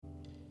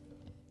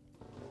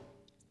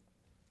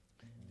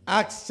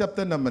Acts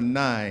chapter number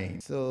 9.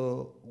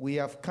 So we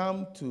have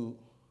come to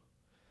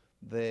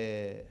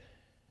the,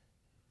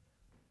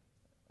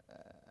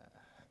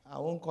 I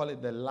won't call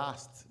it the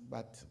last,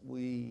 but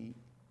we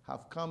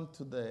have come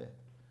to the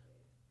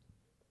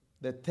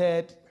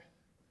third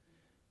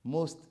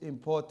most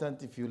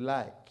important, if you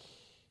like,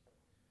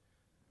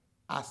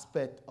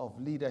 aspect of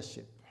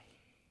leadership.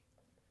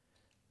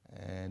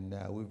 And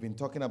we've been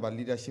talking about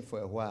leadership for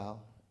a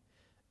while.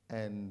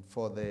 And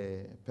for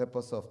the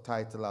purpose of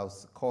title, I'll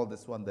call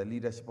this one the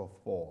leadership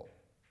of Paul.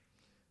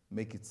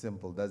 Make it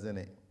simple, doesn't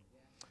it?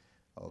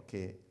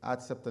 Okay,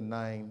 Acts chapter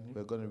 9,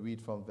 we're going to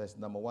read from verse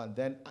number 1.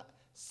 Then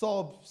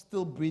Saul,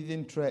 still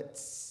breathing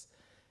threats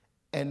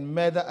and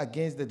murder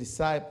against the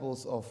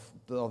disciples of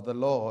the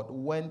Lord,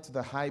 went to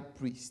the high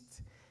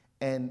priest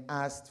and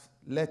asked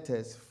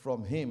letters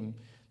from him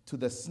to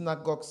the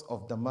synagogues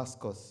of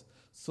Damascus,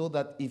 so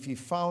that if he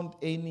found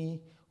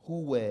any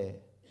who were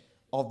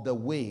of the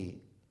way,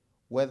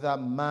 whether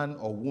man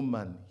or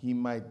woman, he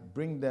might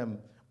bring them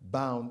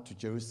bound to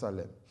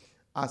Jerusalem.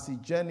 As he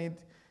journeyed,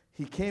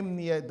 he came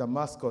near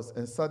Damascus,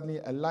 and suddenly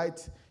a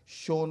light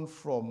shone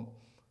from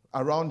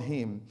around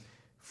him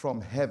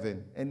from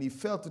heaven. And he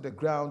fell to the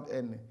ground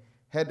and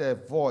heard a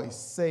voice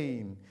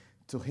saying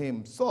to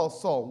him, Saul,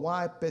 Saul,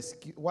 why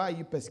are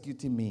you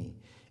persecuting me?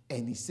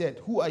 And he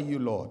said, Who are you,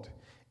 Lord?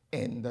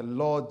 And the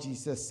Lord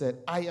Jesus said,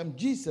 I am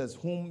Jesus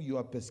whom you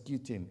are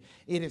persecuting.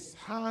 It is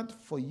hard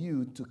for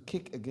you to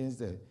kick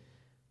against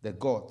the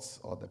gods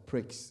or the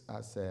pricks,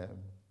 as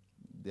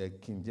the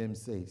King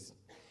James says.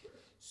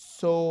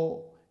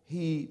 So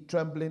he,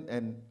 trembling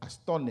and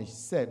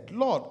astonished, said,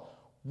 Lord,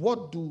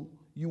 what do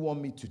you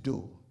want me to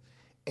do?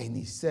 And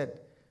he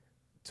said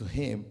to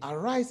him,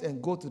 Arise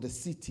and go to the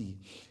city,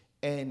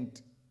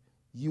 and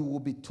you will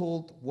be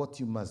told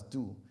what you must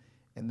do.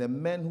 And the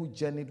men who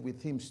journeyed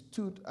with him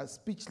stood as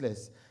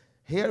speechless,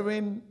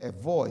 hearing a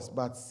voice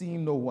but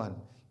seeing no one.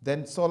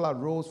 Then Saul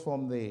arose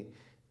from the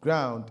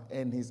ground,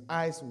 and his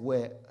eyes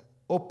were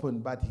open,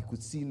 but he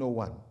could see no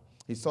one.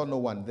 He saw no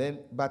one.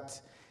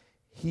 But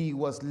he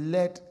was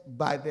led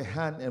by the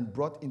hand and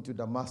brought into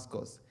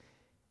Damascus,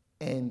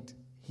 and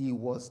he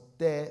was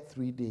there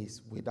 3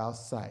 days without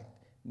sight,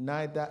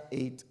 neither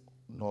ate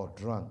nor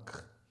drank.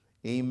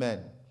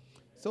 Amen.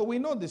 So we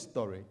know this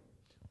story.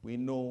 We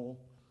know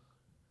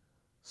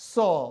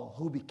Saul,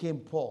 who became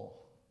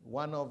Paul,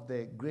 one of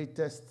the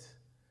greatest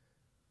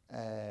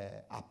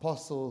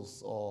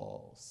apostles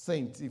or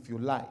saints, if you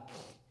like.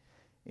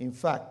 In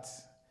fact,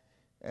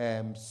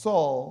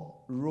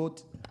 Saul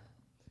wrote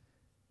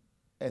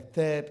a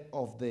third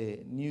of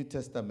the New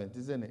Testament,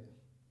 isn't it?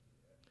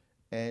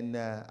 And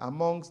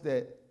amongst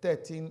the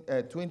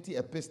 20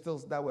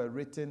 epistles that were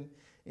written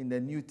in the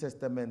New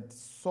Testament,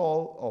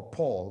 Saul or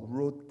Paul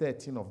wrote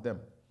 13 of them.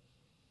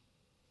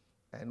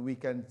 And we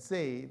can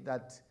say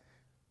that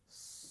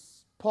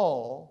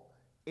Paul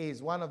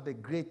is one of the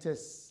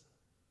greatest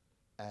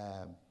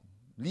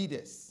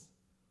leaders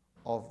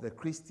of the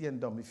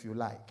Christendom, if you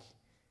like.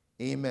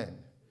 Amen.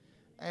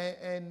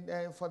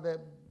 And for the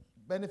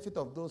benefit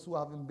of those who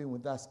haven't been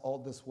with us all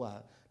this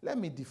while, let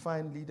me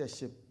define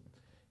leadership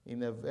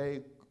in a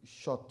very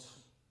short,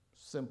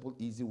 simple,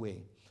 easy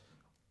way.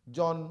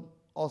 John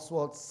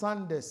Oswald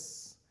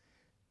Sanders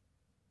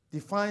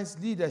defines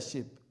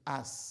leadership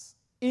as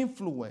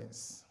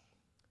influence,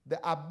 the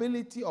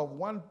ability of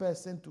one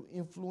person to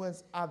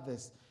influence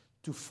others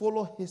to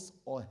follow his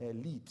or her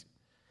lead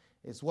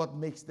is what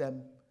makes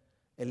them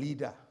a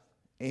leader.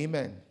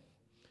 Amen.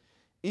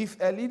 If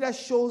a leader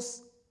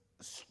shows,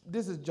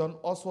 this is John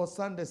Oswald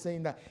Sanders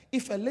saying that,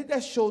 if a leader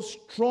shows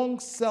strong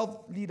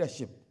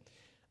self-leadership,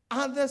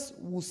 others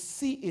will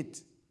see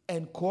it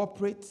and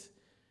cooperate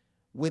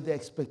with the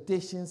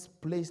expectations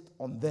placed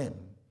on them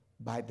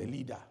by the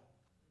leader.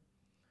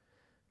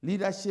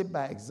 Leadership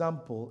by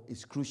example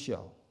is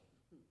crucial.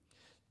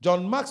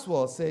 John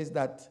Maxwell says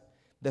that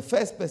the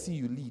first person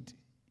you lead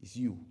is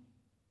you.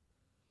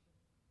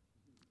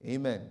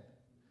 Amen.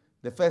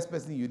 The first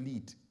person you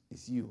lead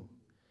is you.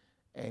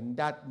 And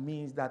that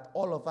means that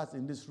all of us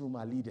in this room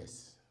are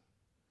leaders,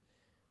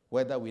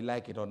 whether we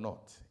like it or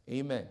not.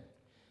 Amen.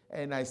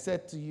 And I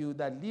said to you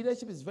that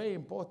leadership is very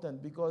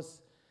important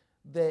because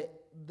the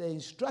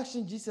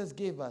instruction Jesus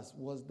gave us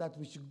was that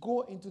we should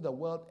go into the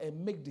world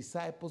and make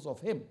disciples of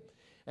him.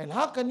 And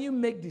how can you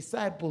make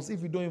disciples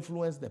if you don't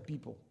influence the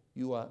people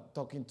you are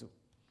talking to?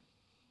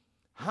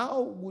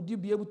 How would you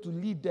be able to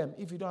lead them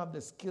if you don't have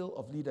the skill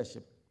of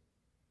leadership?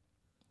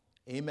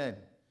 Amen.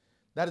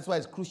 That is why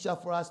it's crucial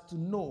for us to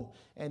know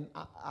and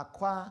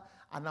acquire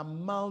an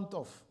amount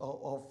of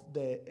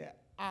the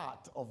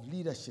art of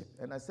leadership.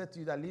 And I said to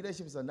you that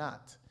leadership is an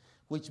art,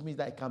 which means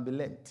that it can be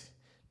learned.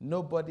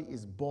 Nobody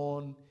is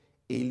born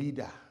a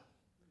leader.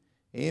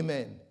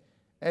 Amen.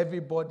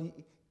 Everybody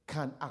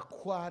can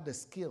acquire the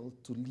skill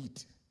to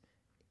lead.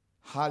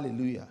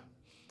 Hallelujah.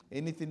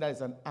 Anything that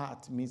is an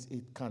art means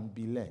it can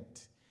be learned.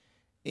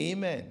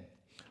 Amen.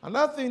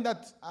 Another thing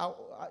that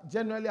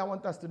generally I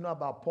want us to know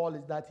about Paul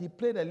is that he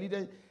played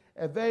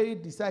a very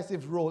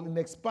decisive role in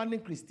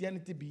expanding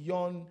Christianity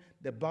beyond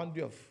the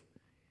boundary of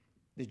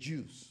the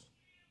Jews.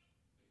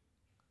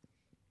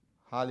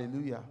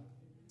 Hallelujah.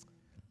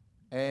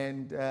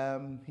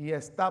 And he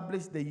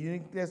established the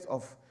uniqueness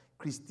of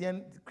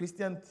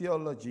Christian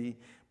theology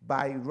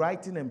by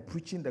writing and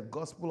preaching the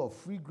gospel of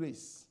free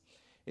grace.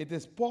 It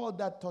is Paul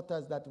that taught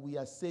us that we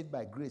are saved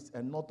by grace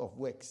and not of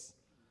works,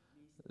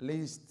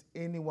 lest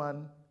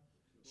anyone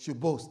should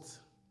boast.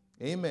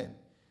 Amen.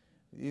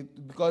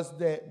 Because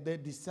the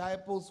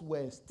disciples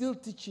were still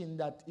teaching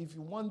that if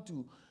you want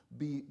to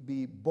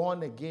be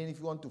born again, if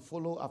you want to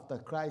follow after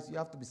Christ, you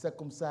have to be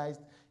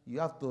circumcised. You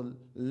have to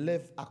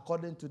live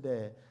according to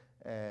the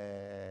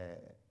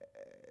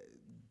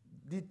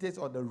details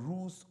or the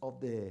rules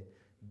of the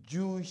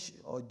Jewish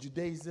or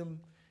Judaism,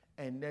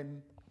 and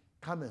then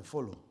come and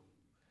follow.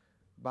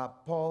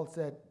 But Paul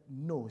said,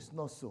 no, it's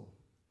not so.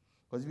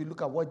 Because if you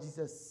look at what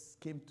Jesus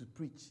came to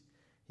preach,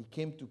 he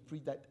came to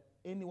preach that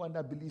anyone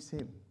that believes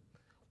him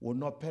will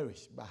not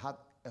perish but have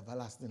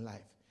everlasting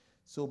life.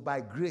 So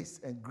by grace,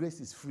 and grace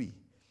is free.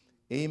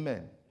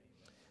 Amen.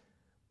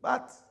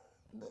 But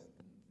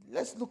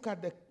let's look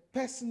at the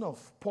person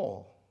of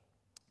Paul.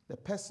 The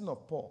person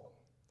of Paul.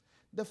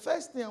 The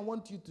first thing I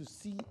want you to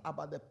see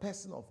about the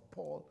person of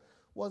Paul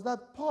was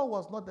that Paul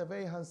was not a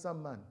very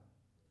handsome man.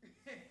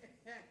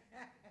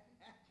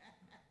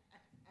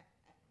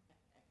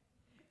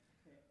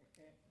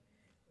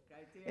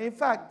 In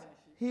fact,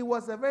 he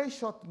was a very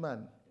short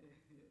man.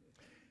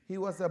 He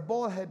was a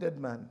bald-headed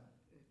man.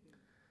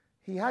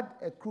 He had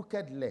a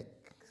crooked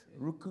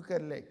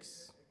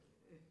legs.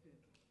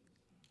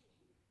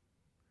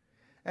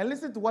 And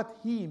listen to what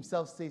he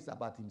himself says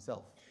about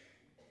himself.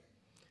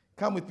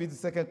 Come with me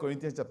to 2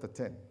 Corinthians chapter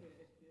 10.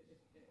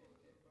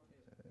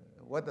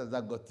 What does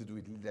that got to do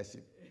with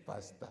leadership,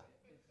 Pastor?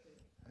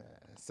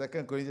 2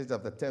 Corinthians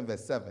chapter 10,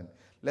 verse 7.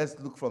 Let's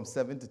look from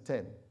 7 to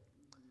 10.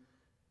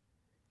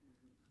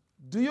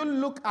 Do you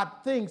look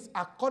at things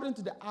according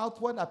to the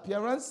outward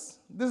appearance?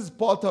 This is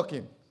Paul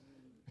talking.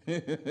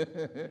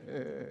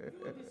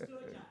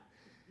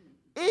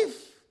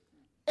 If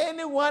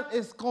anyone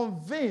is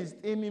convinced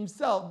in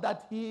himself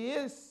that he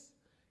is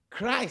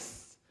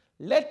Christ,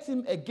 let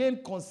him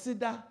again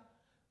consider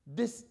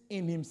this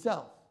in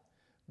himself,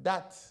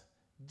 that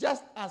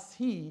just as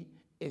he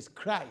is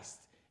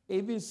Christ,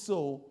 even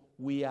so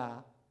we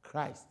are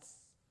Christ's.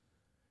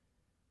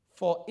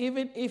 For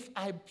even if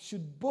I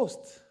should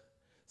boast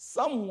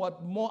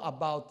somewhat more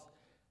about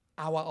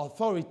our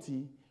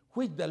authority,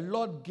 which the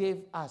Lord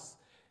gave us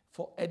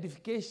for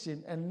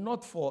edification and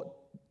not for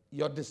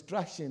your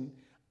destruction,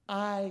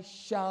 I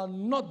shall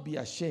not be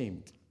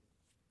ashamed,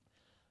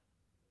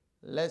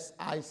 lest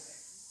I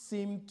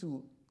seem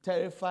to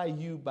terrify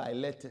you by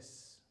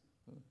letters.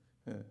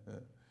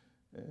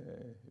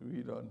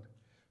 Read on.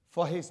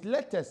 For his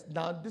letters,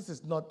 now this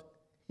is not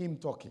him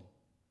talking.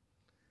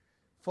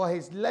 For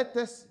his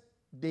letters,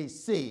 they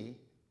say,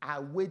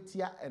 are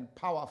weightier and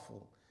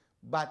powerful,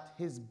 but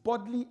his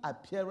bodily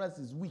appearance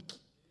is weak,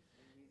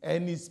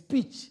 and his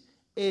speech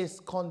is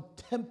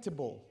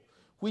contemptible,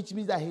 which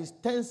means that his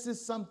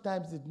tenses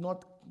sometimes did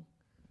not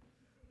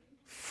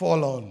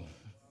fall on.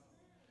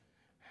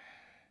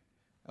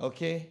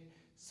 Okay?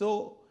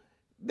 So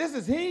this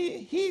is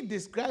he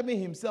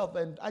describing himself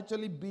and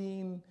actually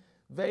being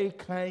very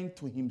kind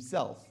to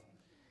himself.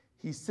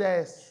 He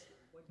says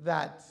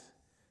that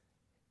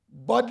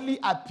bodily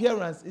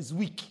appearance is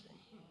weak.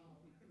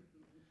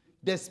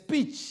 The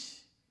speech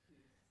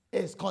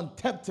is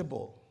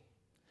contemptible.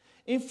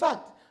 In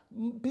fact,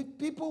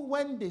 people,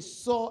 when they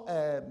saw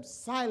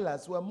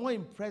Silas, were more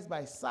impressed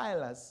by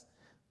Silas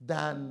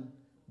than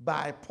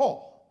by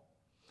Paul.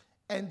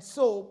 And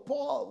so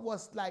Paul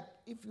was like,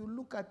 if you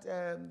look at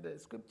the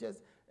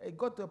scriptures, it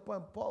got to a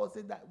point, Paul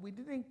said that we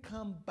didn't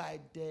come by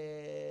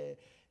the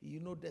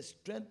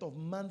strength of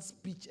man's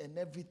speech and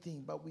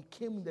everything, but we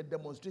came in the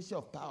demonstration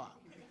of power.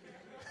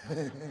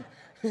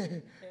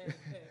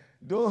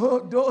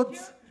 Don't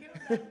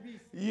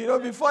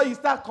before you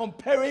start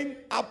comparing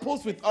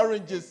apples with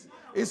oranges,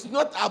 it's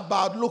not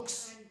about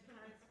looks.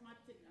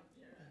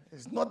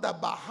 It's not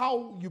about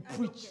how you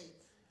preach,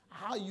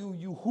 how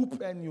you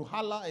hoop and you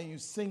holler and you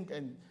sing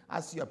and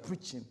as you are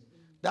preaching.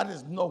 That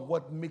is not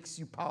what makes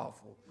you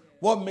powerful.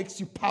 What makes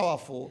you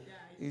powerful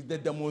is the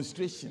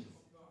demonstration.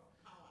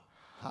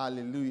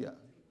 Hallelujah.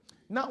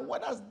 Now,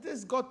 what has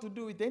this got to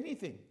do with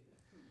anything?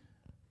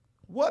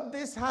 What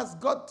this has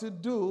got to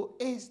do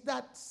is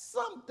that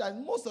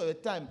sometimes, most of the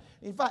time,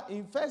 in fact,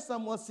 in 1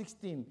 Samuel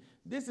 16,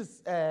 this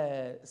is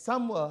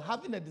Samuel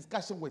having a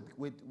discussion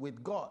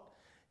with God.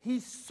 He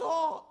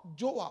saw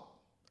Joab,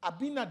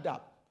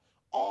 Abinadab,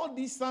 all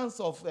these sons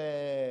of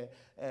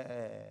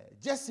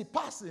Jesse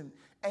passing,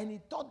 and he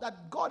thought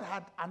that God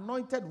had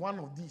anointed one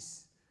of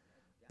these.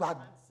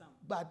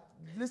 But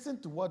listen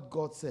to what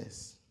God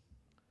says.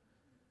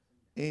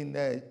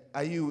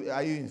 Are you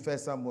in 1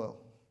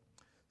 Samuel?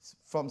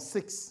 From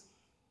 6.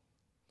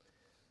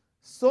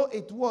 So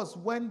it was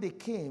when they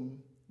came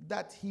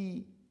that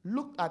he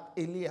looked at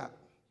Eliab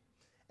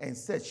and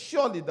said,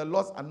 surely the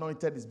Lord's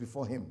anointed is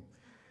before him.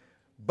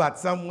 But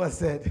someone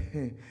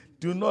said,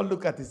 do not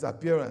look at his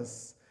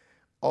appearance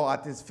or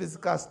at his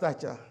physical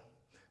stature,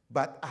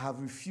 but I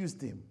have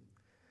refused him.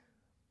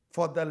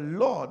 For the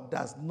Lord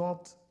does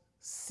not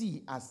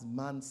see as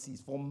man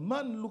sees. For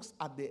man looks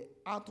at the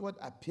outward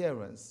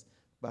appearance,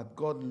 but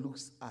God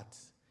looks at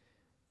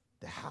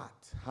the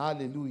heart.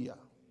 Hallelujah.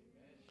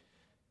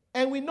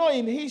 And we know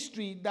in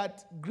history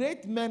that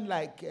great men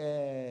like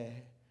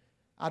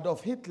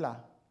Adolf Hitler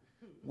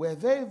were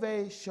very,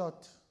 very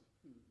short,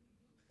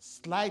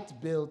 slight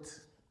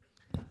built,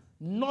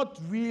 not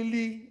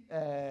really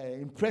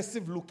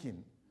impressive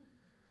looking,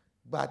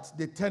 but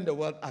they turned the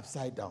world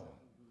upside down.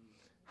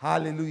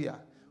 Hallelujah.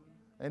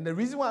 And the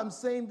reason why I'm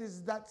saying this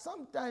is that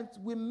sometimes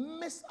we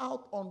miss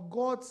out on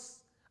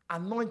God's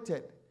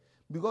anointed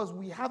because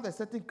we have a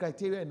certain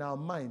criteria in our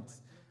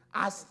minds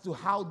as to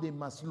how they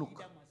must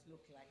look.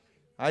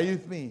 Are you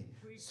with me?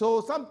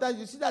 So sometimes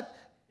you see that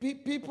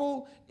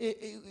people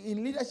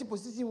in leadership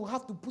position will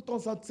have to put on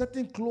some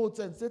certain clothes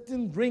and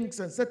certain rings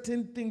and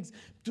certain things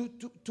to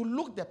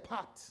look the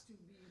part.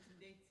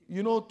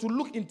 You know, to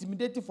look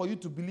intimidating for you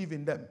to believe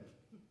in them.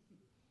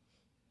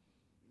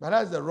 But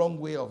that's the wrong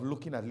way of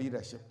looking at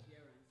leadership.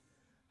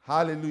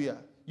 Hallelujah.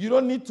 You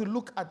don't need to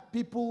look at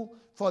people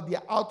for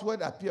their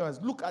outward appearance.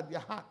 Look at their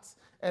hearts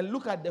and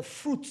look at the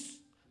fruits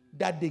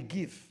that they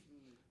give.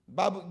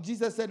 Bible,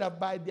 Jesus said that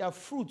by their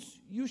fruits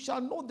you shall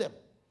know them.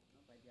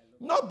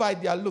 Not by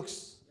their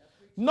looks.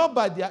 Not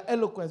by their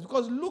eloquence.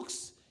 Because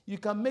looks, you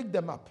can make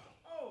them up.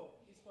 Oh,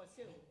 it's for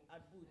sale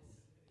at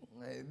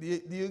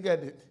Boots. Do you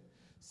get it?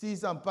 See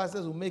some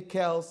pastors who make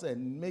curls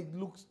and make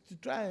looks to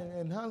try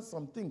and enhance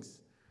some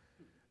things.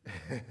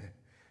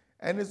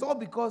 And it's all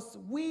because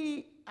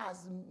we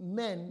as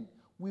men,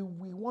 we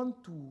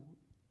want to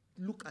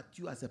look at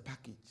you as a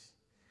package.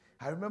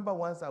 I remember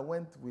once I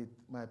went with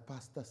my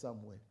pastor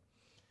somewhere.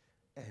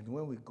 And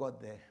when we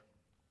got there,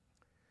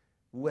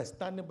 we were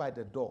standing by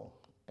the door.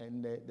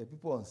 And the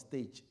people on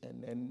stage.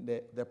 And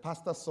the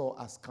pastor saw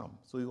us come.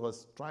 So he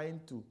was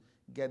trying to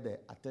get the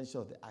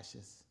attention of the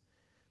ushers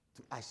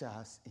to usher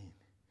us in.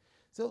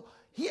 So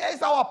here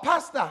is our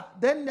pastor.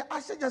 Then the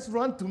usher just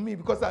ran to me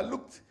because I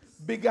looked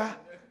bigger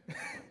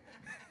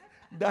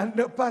than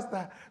the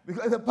pastor,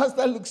 because the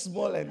pastor looked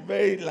small and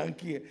very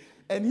lanky,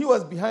 and he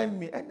was behind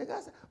me. And the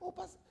guy said, "Oh,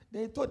 pastor,"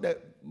 they thought that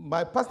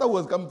my pastor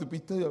was coming to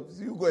Peter.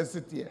 So you go and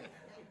sit here.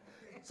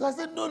 So I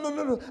said, "No,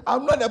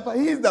 I'm not the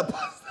pastor. He's the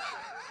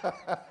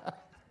pastor."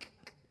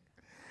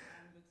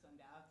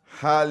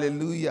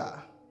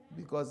 Hallelujah,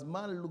 because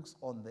man looks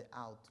on the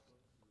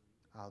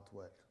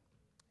outward.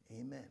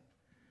 Amen.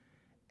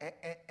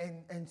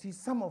 And see,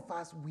 some of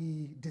us,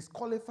 we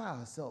disqualify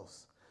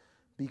ourselves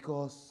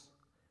because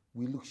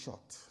we look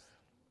short.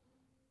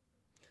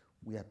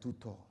 We are too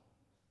tall.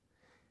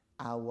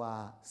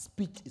 Our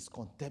speech is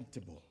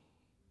contemptible,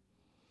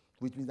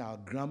 which means our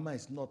grammar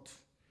is not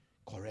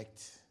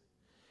correct.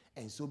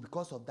 And so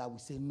because of that, we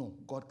say, no,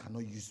 God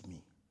cannot use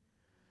me.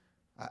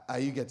 Are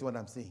you getting what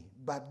I'm saying?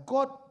 But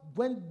God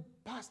went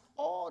past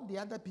all the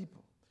other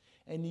people,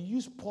 and he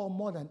used Paul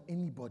more than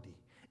anybody,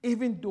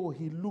 even though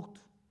he looked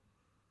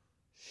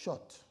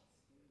short.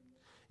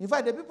 In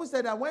fact, the people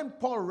said that when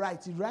Paul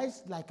writes, he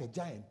writes like a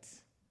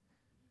giant.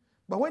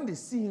 But when they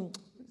see him,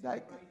 it's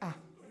like,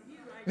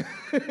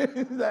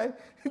 it's like,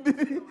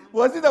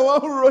 was he the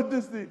one who wrote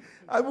this thing?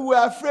 I mean, we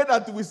were afraid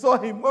that we saw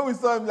him. When we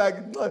saw him,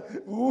 like, no,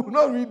 we will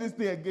not read this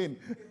thing again.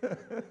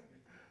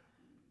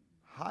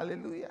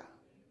 Hallelujah.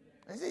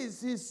 I say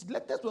his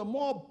letters were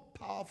more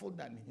powerful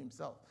than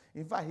himself.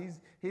 In fact,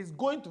 his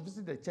going to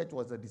visit the church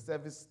was a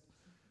disservice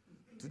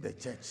to the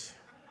church.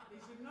 They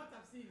should not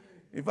have seen him.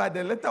 In fact,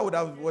 the letter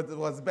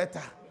was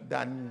better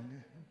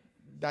than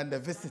the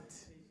visit.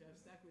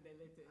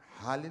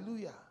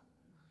 Hallelujah.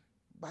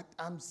 But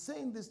I'm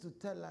saying this to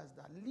tell us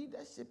that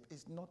leadership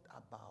is not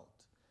about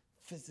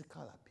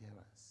physical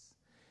appearance.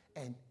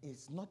 And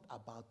it's not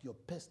about your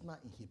personal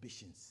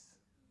inhibitions.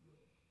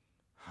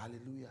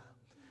 Hallelujah.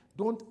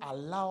 Don't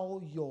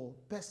allow your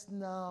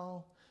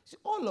personal... See,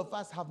 all of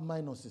us have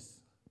minuses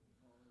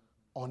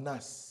on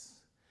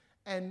us.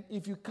 And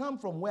if you come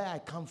from where I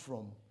come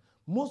from,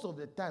 most of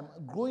the time,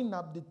 growing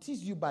up, they teach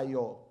you by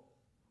your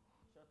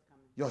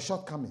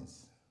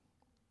shortcomings.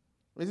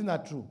 Isn't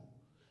that true?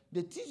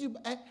 They teach you,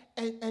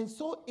 and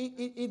so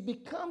it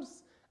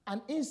becomes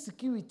an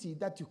insecurity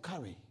that you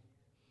carry.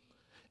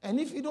 And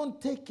if you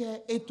don't take care,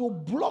 it will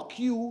block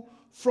you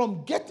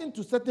from getting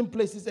to certain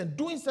places and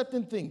doing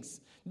certain things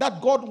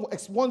that God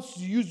wants to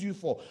use you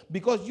for.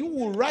 Because you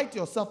will write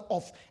yourself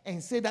off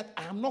and say that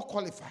I am not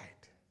qualified.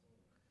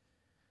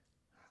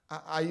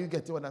 Are you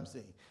getting what I'm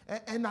saying?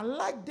 And I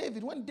like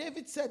David. When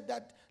David said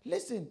that,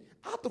 listen,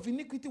 out of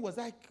iniquity was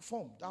I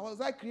formed. Was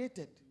I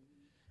created.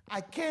 I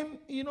came,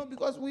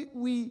 because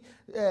we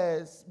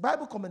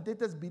Bible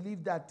commentators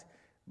believe that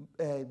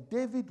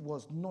David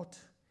was not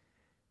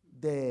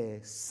the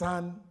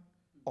son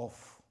of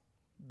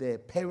the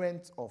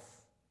parents of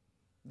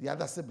the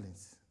other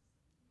siblings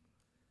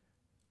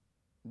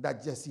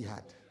that Jesse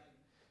had.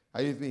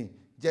 Are you with me?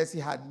 Jesse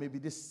had maybe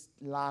this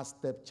last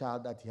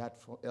stepchild that he had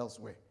from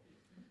elsewhere,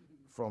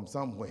 from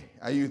somewhere.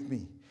 Are you with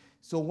me?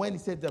 So when he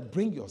said that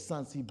bring your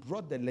sons, he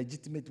brought the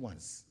legitimate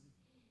ones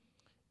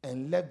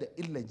and left the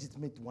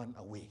illegitimate one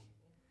away.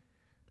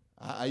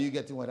 Are you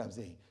getting what I'm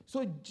saying?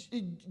 So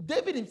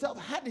David himself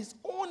had his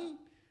own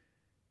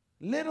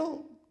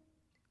little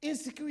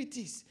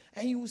insecurities.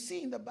 And you will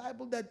see in the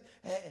Bible that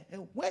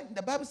when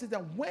the Bible says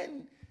that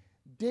when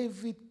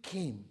David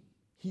came,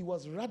 he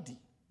was ruddy.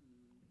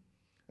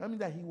 I mean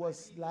that he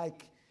was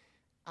like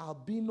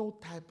albino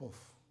type of.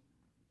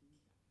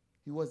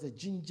 He was a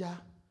ginger,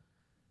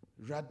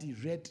 ruddy,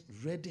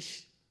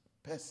 reddish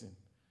person.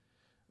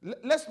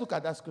 Let's look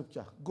at that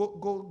scripture.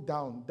 Go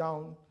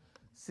down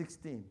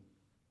 16.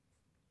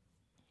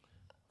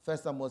 1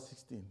 Samuel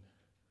 16.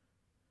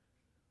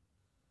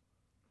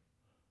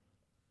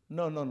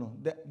 No.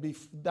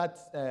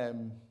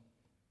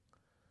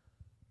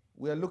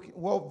 We are looking.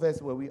 What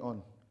verse were we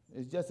on?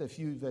 It's just a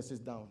few verses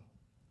down.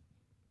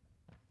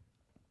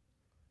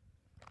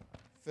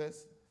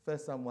 First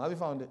Samuel. Have you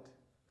found it?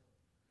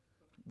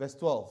 Verse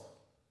 12.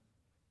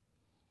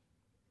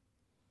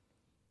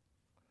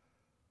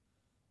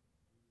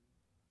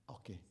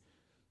 Okay.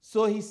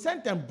 So he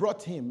sent and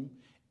brought him,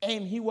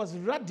 and he was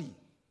ruddy.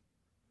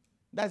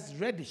 That's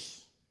reddish.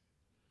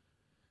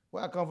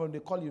 Where I come from, they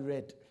call you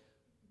red.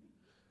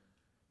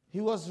 He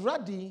was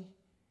ruddy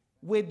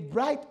with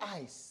bright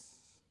eyes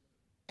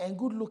and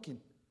good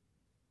looking.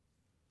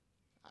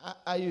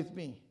 Are you with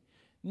me?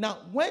 Now,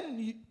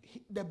 when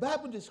the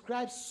Bible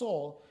describes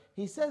Saul,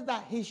 he says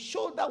that his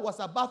shoulder was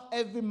above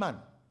every man.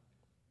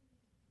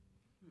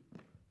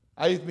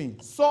 Are you with me?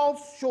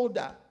 Saul's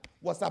shoulder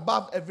was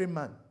above every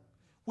man,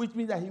 which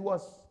means that he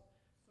was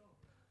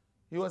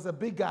a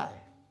big guy.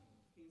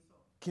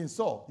 King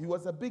Saul. He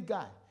was a big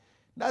guy.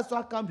 That's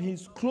why come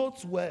his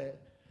clothes were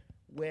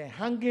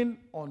hanging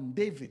on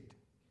David,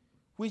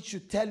 which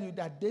should tell you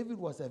that David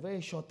was a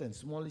very short and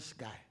smallish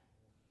guy.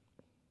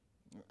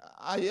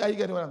 Are you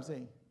getting what I'm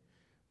saying?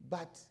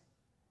 But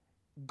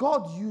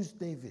God used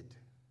David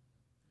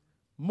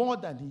more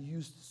than he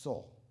used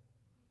Saul.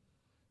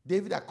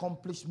 David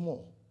accomplished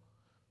more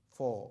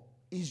for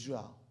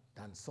Israel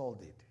than Saul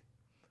did.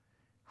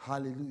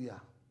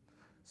 Hallelujah.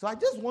 So I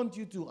just want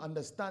you to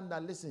understand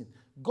that, listen,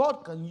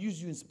 God can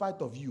use you in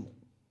spite of you.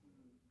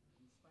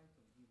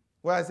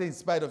 When I say in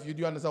spite of you,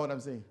 do you understand what I'm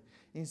saying?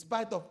 In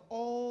spite of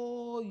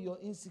all your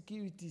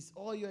insecurities,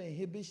 all your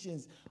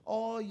inhibitions,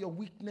 all your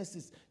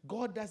weaknesses,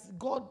 God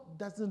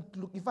doesn't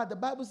look. In fact, the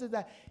Bible says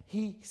that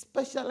he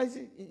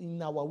specializes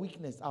in our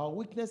weakness. Our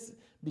weakness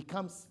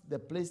becomes the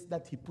place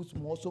that he puts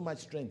so much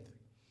strength.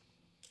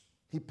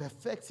 He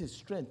perfects his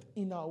strength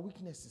in our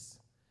weaknesses.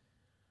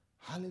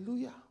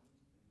 Hallelujah.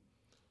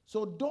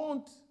 So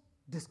don't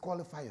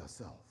disqualify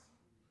yourself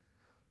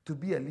to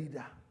be a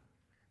leader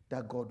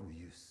that God will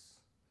use.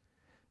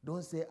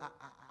 Don't say,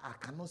 I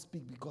cannot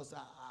speak because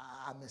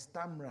I'm a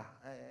stammerer.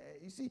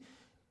 You see,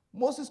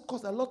 Moses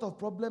caused a lot of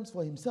problems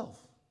for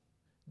himself.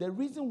 The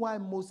reason why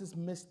Moses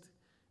missed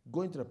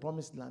going to the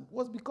promised land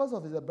was because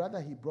of his brother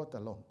he brought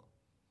along.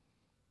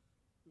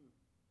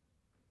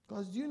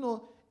 Because, you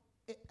know,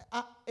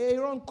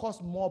 Aaron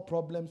caused more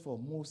problems for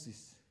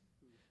Moses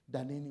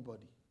than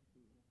anybody.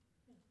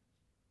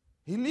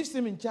 He leaves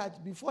him in charge.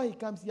 Before he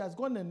comes, he has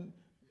gone and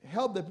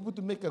helped the people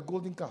to make a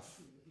golden calf.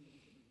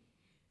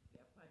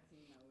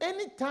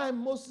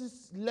 Anytime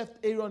Moses left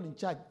Aaron in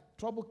charge,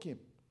 trouble came.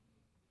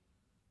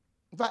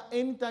 In fact,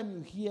 anytime you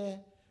hear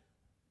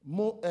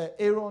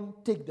Aaron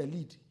take the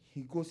lead,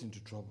 he goes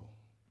into trouble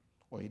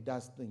or he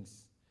does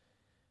things.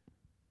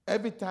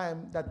 Every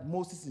time that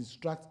Moses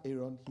instructs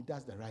Aaron, he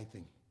does the right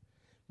thing.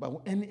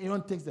 But when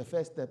Aaron takes the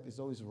first step, it's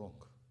always wrong.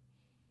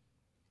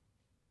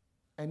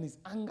 And his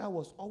anger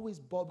was always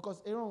boiled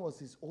because Aaron was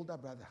his older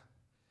brother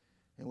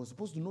and was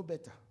supposed to know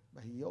better,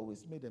 but he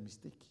always made a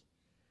mistake.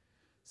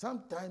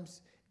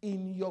 Sometimes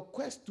in your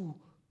quest to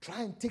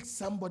try and take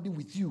somebody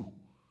with you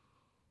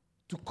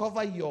to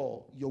cover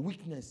your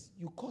weakness,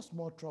 you cause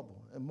more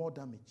trouble and more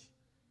damage.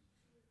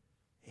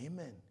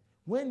 Amen.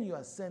 When you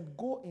are sent,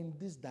 go in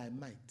this thy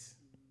might.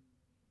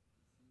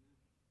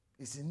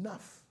 It's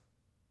enough.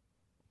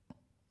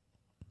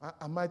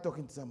 Am I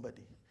talking to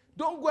somebody?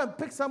 Don't go and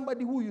pick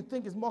somebody who you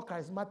think is more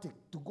charismatic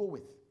to go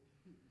with.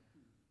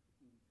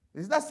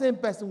 It's that same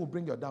person who will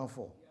bring your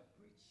downfall.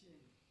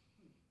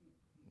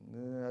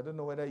 I don't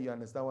know whether you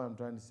understand what I'm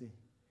trying to say.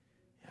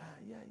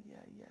 Yeah.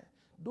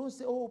 Don't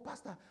say, oh,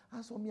 Pastor,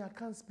 as for me, I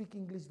can't speak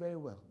English very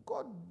well.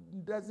 God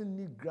doesn't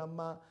need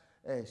grammar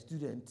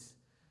students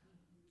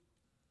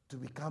to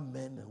become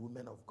men and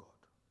women of God.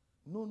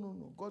 No.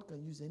 God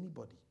can use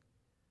anybody.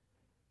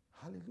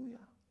 Hallelujah.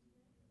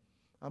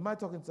 Am I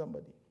talking to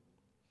somebody?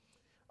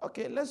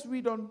 Okay, let's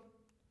read on.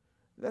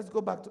 Let's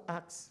go back to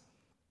Acts.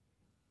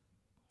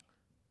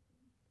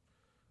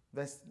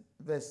 Acts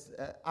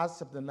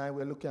chapter 9,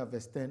 we're looking at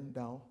verse 10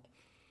 down.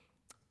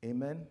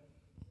 Amen.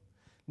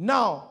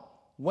 Now,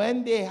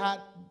 when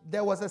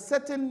there was a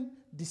certain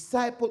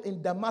disciple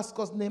in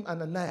Damascus named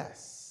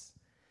Ananias.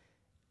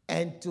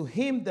 And to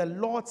him the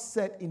Lord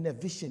said in a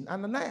vision,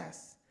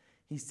 Ananias,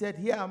 he said,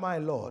 here am I,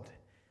 Lord.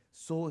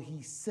 So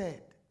he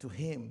said to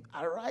him,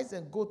 arise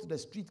and go to the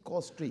street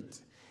called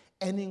Straight,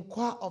 and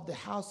inquire of the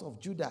house of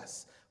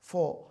Judas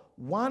for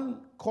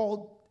one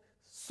called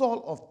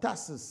Saul of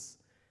Tarsus.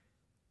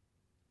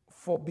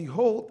 For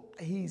behold,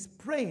 he is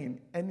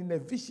praying, and in a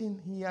vision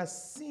he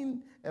has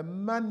seen a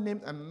man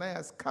named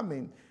Ananias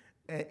coming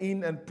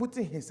in and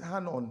putting his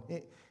hand on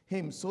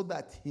him so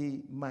that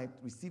he might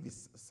receive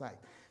his sight.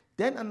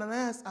 Then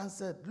Ananias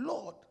answered,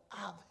 Lord, I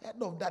have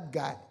heard of that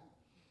guy,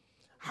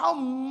 how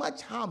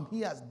much harm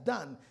he has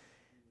done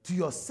to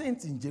your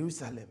saints in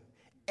Jerusalem.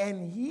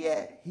 And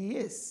here he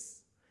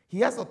is.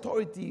 He has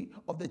authority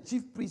of the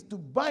chief priest to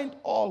bind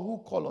all who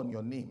call on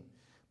your name.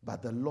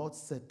 But the Lord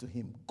said to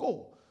him,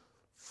 go,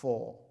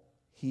 for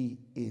he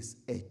is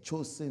a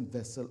chosen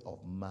vessel of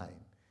mine.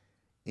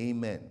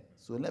 Amen.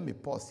 So let me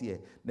pause here.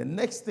 The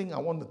next thing I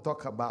want to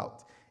talk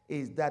about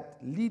is that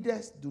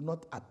leaders do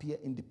not appear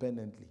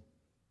independently.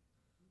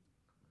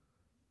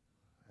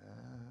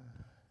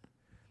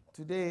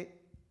 Today,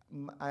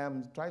 I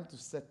am trying to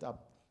set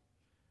up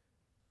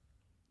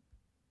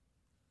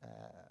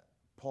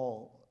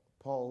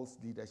Paul's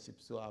leadership,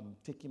 so I'm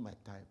taking my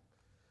time.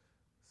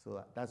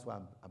 So that's why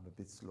I'm a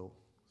bit slow.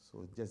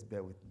 So just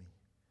bear with me.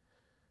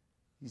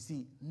 You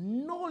see,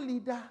 no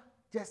leader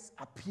just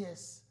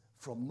appears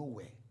from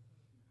nowhere.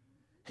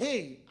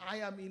 Hey, I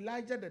am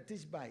Elijah the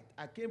Tishbite.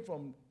 I came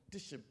from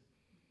Tishib.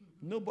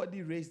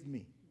 Nobody raised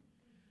me.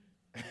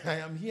 I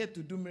am here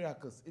to do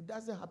miracles. It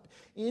doesn't happen.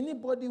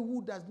 Anybody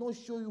who does not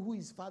show you who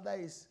his father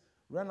is,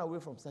 run away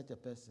from such a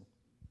person.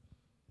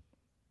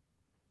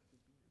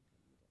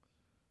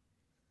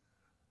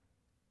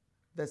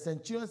 The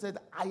centurion said,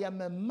 I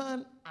am a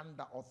man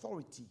under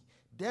authority.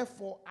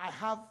 Therefore, I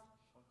have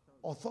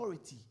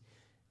authority.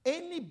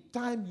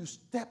 Anytime you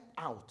step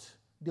out,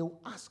 they will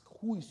ask,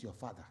 who is your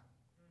father?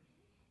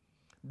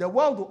 The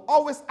world will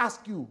always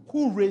ask you,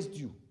 who raised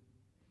you?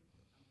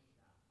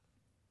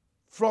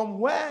 From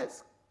where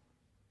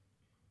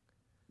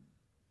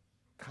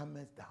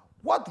cometh down?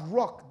 What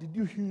rock did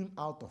you hewn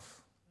out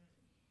of?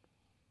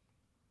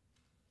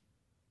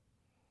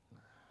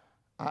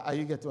 Are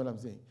you getting what I'm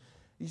saying?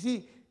 You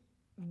see,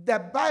 the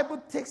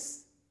Bible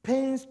takes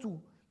pains to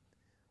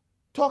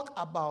talk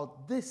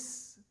about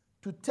this,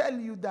 to tell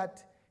you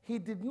that he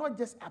did not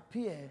just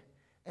appear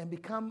and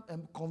become a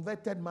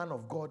converted man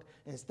of God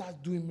and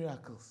start doing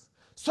miracles.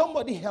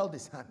 Somebody held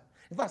his hand.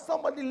 In fact,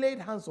 somebody laid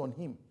hands on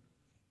him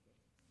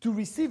to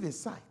receive his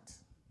sight.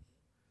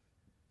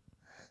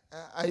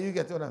 Are you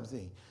getting what I'm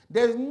saying?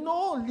 There's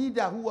no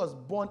leader who was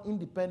born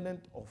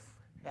independent of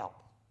help.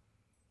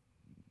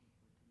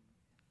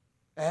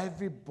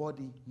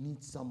 Everybody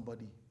needs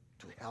somebody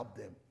to help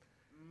them.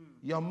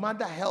 Your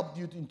mother helped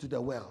you into the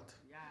world.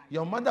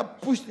 Your mother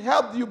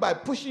helped you by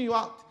pushing you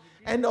out.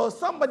 And there was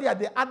somebody at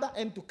the other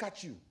end to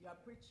catch you. You are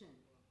preaching.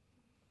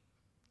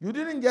 You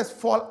didn't just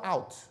fall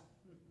out.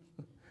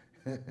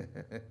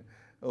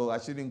 Oh, I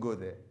shouldn't go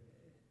there.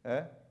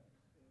 Eh?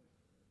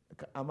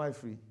 Am I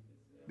free?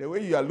 The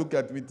way you are looking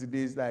at me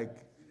today is like,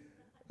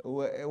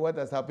 what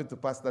has happened to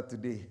Pastor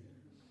today?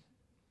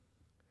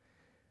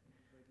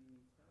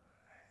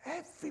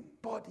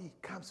 Everybody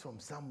comes from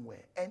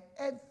somewhere, and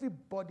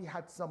everybody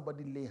had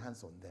somebody lay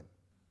hands on them.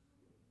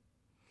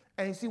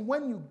 And you see,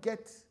 when you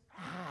get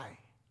high,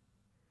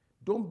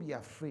 don't be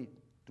afraid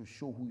to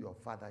show who your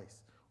father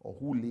is or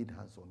who laid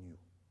hands on you.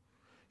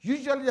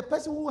 Usually, the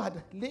person who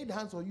had laid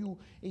hands on you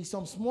is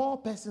some small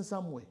person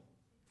somewhere.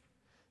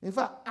 In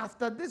fact,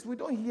 after this, we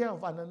don't hear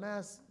of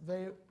Ananias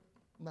very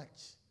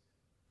much.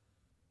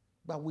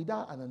 But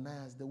without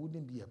Ananias, there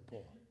wouldn't be a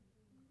Paul.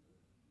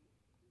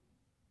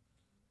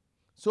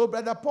 So,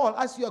 Brother Paul,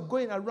 as you are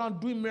going around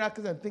doing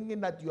miracles and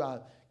thinking that you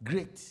are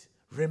great,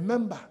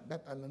 remember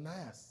that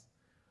Ananias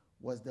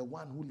was the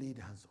one who laid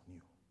hands on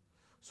you.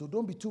 So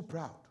don't be too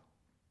proud.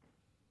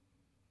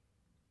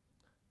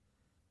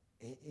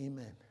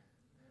 Amen.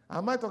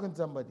 Am I talking to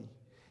somebody?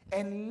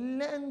 And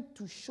learn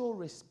to show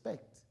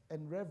respect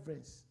and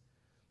reverence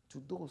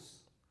to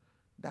those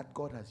that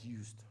God has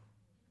used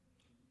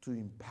to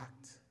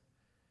impact.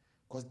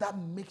 Because that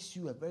makes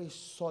you a very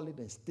solid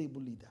and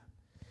stable leader.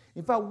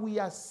 In fact, we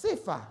are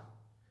safer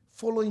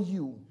following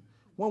you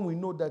when we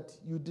know that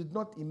you did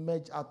not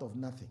emerge out of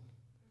nothing,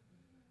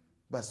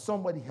 but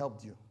somebody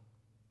helped you.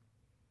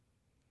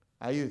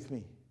 Are you with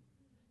me?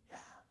 Yeah.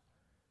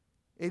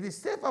 It is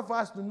safer for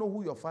us to know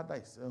who your father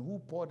is and who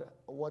poured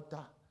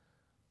water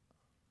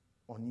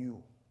on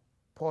you,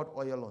 poured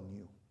oil on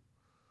you.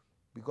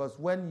 Because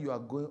when you are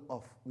going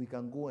off, we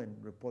can go and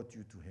report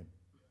you to him.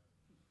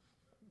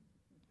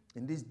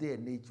 In this day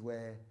and age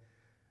where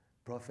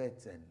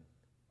prophets and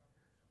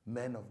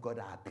men of God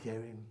are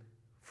appearing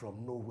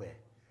from nowhere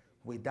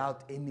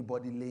without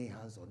anybody laying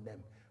hands on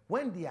them,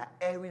 when they are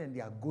erring and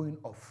they are going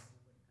off,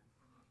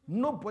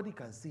 nobody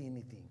can say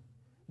anything.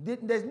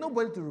 There's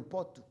nobody to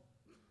report to.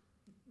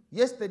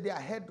 Yesterday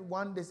I heard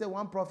one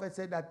prophet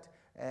said that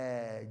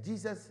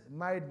Jesus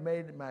married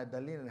Mary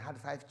Magdalene and had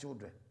 5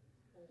 children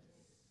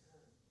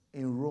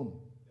in Rome.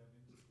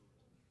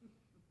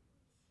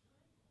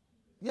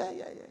 Yeah.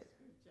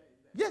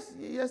 Yes,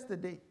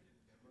 yesterday.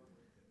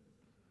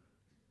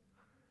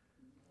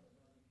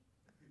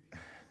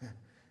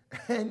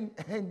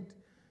 And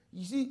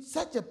you see,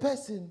 such a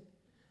person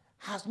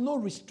has no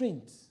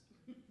restraint.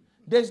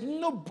 There's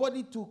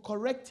nobody to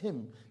correct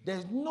him.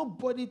 There's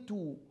nobody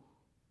to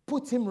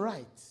put him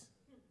right.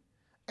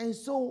 And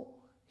so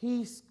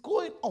he's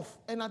going off.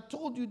 And I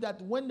told you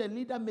that when the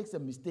leader makes a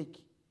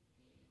mistake,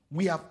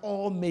 we have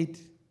all made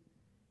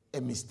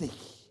a mistake.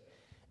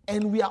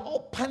 And we are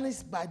all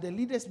punished by the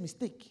leader's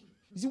mistake.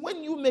 You see,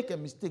 when you make a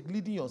mistake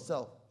leading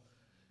yourself,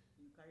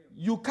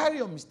 you carry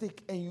your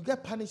mistake and you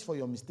get punished for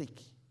your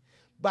mistake.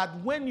 But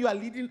when you are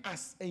leading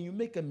us and you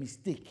make a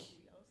mistake,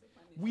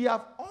 we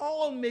have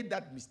all made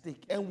that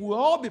mistake and we'll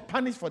all be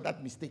punished for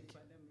that mistake.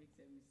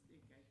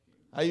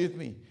 Are you with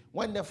me?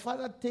 When the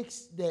father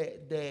takes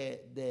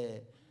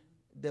the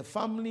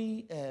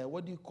family,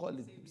 what do you call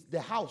it?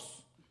 The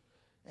house,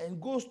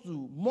 and goes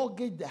to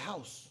mortgage the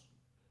house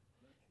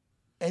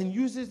and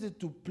uses it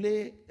to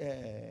play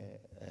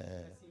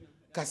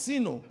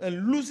casino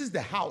and loses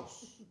the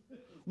house.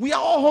 We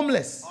are all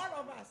homeless. All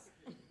of us.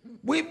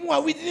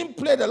 We didn't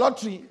play the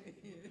lottery.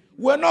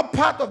 We're not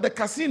part of the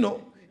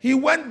casino. He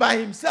went by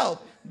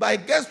himself.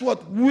 But guess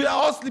what? We are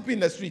all sleeping in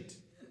the street.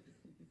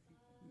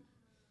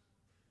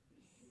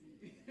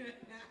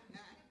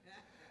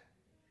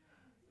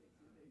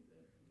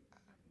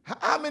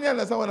 How many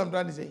understand what I'm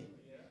trying to say?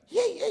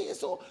 Yeah.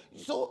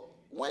 So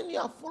when you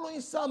are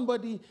following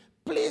somebody,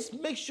 please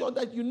make sure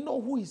that you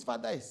know who his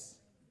father is.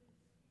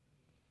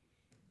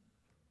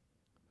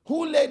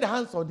 Who laid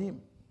hands on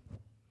him?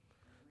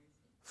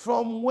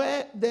 From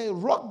where the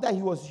rock that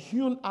he was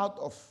hewn out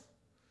of.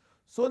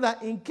 So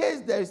that in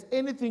case there is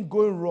anything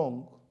going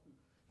wrong,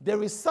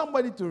 there is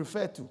somebody to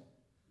refer to.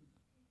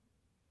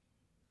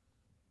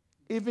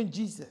 Even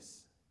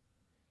Jesus,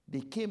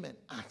 they came and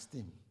asked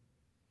him,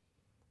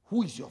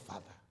 who is your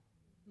father?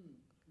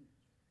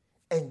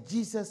 And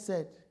Jesus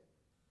said,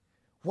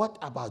 what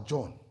about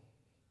John?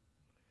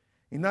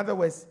 In other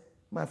words,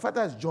 my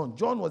father is John.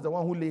 John was the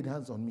one who laid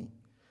hands on me.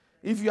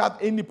 If you have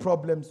any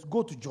problems,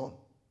 go to John.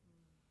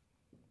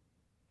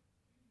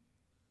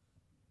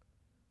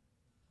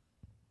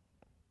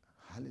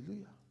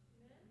 Hallelujah.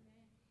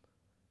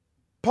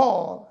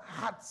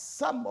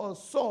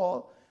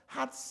 Saul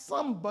had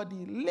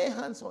somebody lay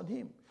hands on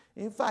him.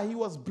 In fact, he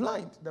was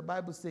blind, the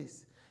Bible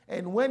says.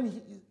 And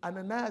when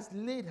Ananias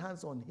laid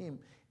hands on him,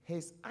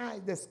 his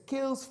eyes, the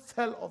scales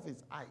fell off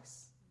his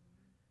eyes.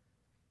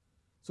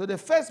 So the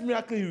first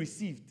miracle he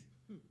received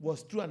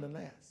was through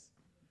Ananias.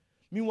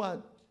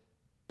 Meanwhile,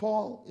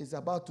 Paul is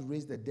about to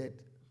raise the dead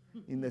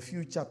in a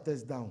few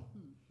chapters down.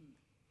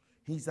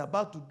 He's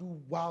about to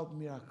do wild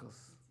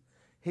miracles.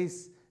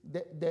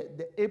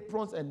 The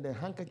aprons and the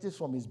handkerchiefs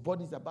from his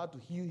body is about to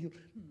heal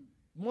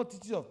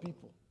multitudes of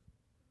people.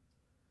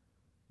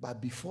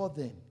 But before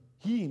then,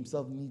 he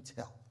himself needs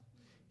help.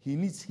 He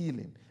needs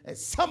healing. And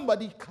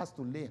somebody has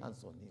to lay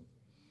hands on him.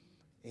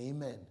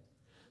 Amen.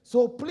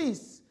 So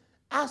please,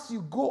 as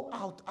you go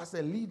out as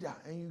a leader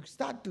and you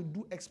start to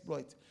do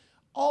exploits,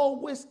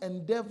 always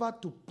endeavor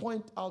to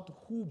point out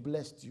who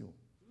blessed you,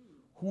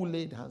 who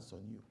laid hands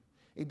on you.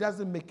 It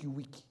doesn't make you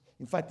weak.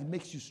 In fact, it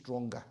makes you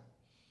stronger.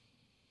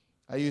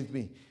 Are you with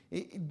me?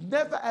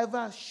 Never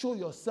ever show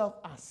yourself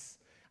as,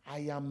 I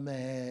am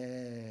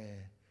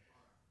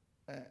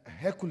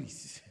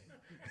Hercules.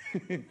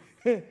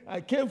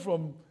 I came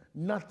from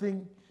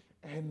nothing.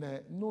 And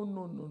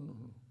no.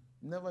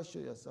 Never show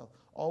yourself.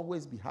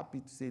 Always be happy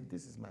to say,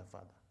 this is my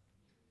father.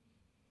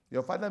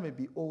 Your father may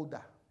be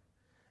older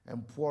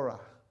and poorer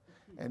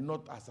and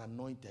not as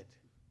anointed.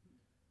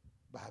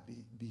 But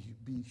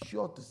be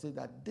sure to say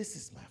that this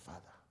is my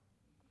father.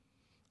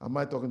 Am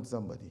I talking to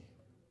somebody?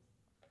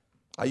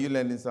 Are you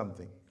learning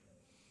something?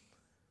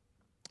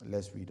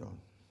 Let's read on.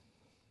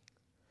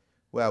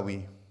 Where are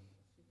we?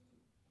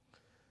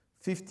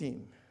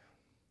 15.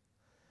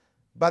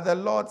 But the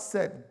Lord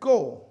said,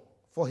 go,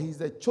 for he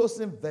is a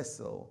chosen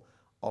vessel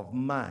of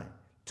mine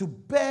to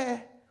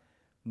bear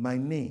my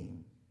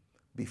name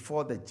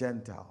before the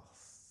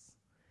Gentiles,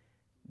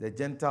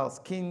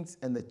 kings,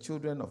 and the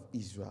children of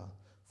Israel.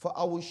 For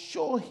I will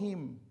show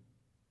him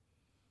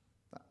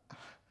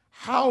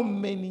how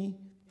many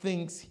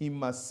things he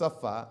must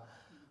suffer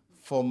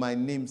for my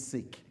name's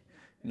sake.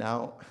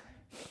 Now,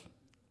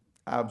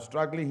 I'm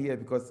struggling here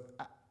because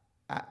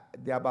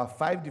there are about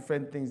 5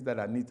 different things that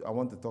I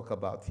want to talk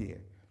about here.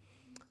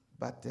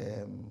 But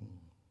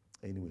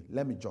anyway,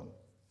 let me jump.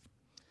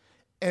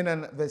 And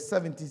then verse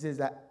 17 says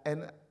that,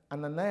 and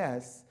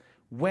Ananias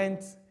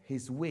went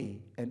his way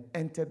and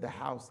entered the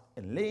house,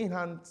 and laying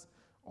hands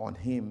on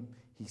him,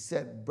 he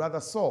said, Brother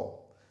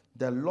Saul,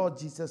 the Lord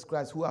Jesus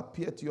Christ, who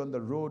appeared to you on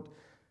the road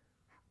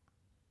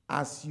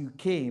as you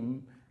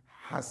came,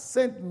 has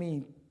sent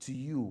me that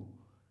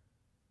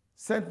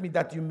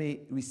you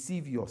may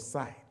receive your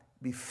sight,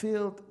 be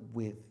filled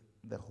with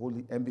the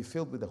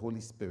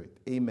Holy Spirit.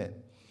 Amen.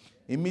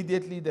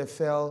 Immediately there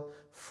fell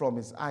from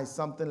his eyes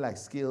something like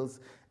scales,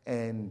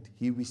 and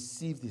he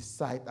received his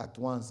sight at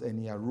once, and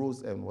he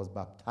arose and was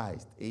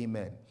baptized.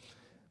 Amen.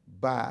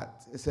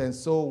 And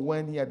so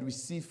when he had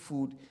received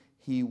food,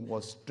 he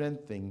was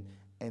strengthened,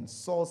 and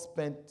Saul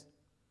spent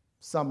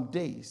some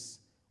days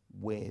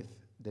with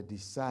the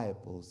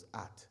disciples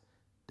at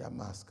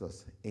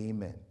Damascus.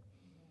 Amen.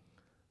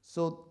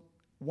 So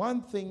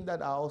one thing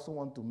that I also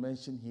want to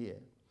mention here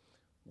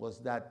was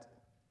that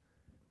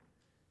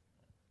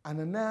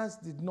Ananias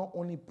did not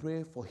only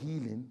pray for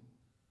healing,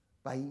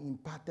 but he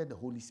imparted the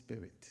Holy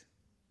Spirit.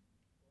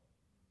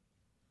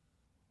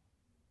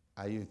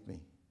 Are you with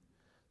me?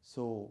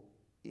 So,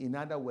 in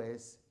other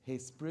words,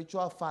 his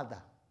spiritual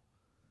father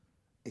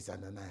is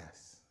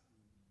Ananias.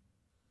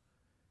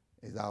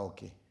 Is that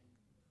okay?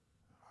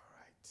 All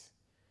right.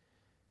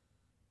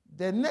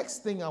 The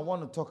next thing I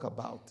want to talk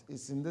about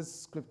is in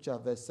this scripture,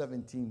 verse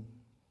 17,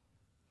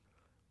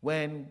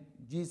 when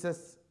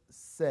Jesus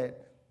said,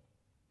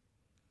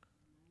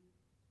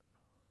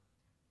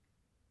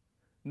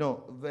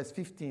 no, verse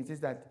 15 says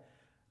that,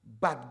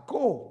 but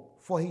go,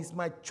 for he is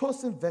my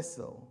chosen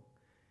vessel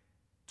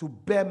to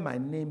bear my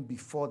name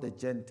before the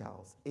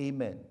Gentiles.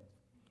 Amen.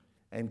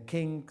 And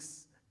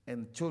kings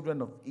and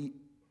children of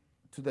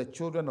to the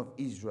children of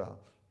Israel.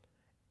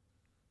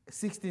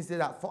 16 says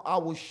that, for I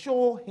will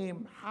show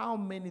him how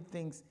many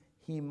things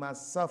he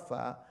must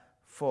suffer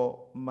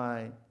for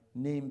my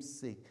name's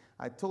sake.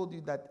 I told you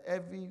that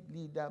every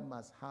leader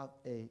must have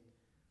a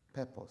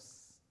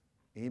purpose.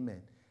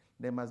 Amen.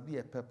 There must be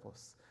a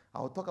purpose.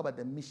 I'll talk about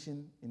the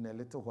mission in a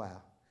little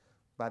while,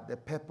 but the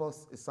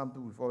purpose is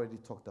something we've already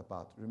talked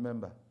about.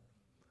 Remember,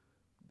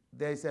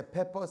 there is a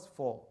purpose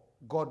for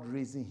God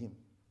raising him.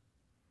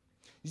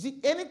 You see,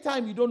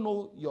 anytime you don't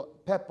know your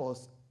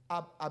purpose,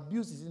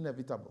 abuse is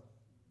inevitable.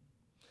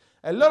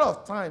 A lot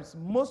of times,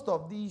 most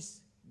of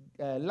these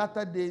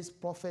latter days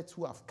prophets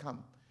who have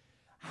come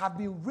have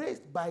been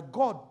raised by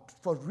God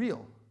for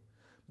real.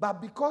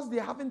 But because they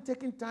haven't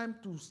taken time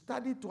to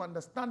study to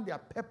understand their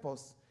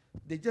purpose,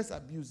 they just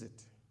abuse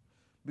it.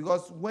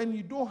 Because when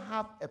you don't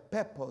have a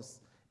purpose,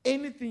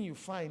 anything you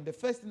find, the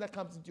first thing that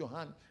comes into your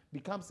hand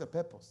becomes a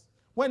purpose.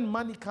 When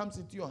money comes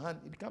into your hand,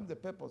 it becomes a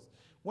purpose.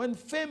 When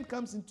fame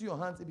comes into your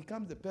hands, it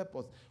becomes a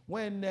purpose.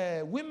 When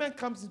women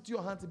comes into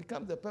your hands, it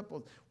becomes a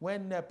purpose.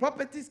 When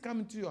properties come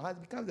into your hands,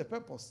 it becomes a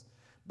purpose.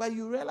 But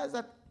you realize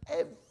that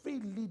every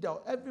leader,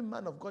 every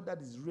man of God that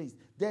is raised,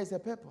 there is a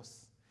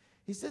purpose.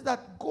 He says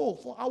that, go,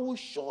 for I will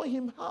show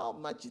him how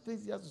much he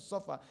thinks he has to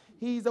suffer.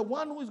 He is the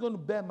one who is going to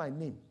bear my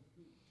name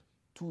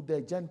to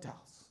the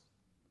Gentiles.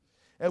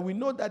 And we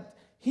know that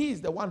he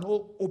is the one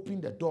who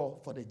opened the door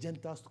for the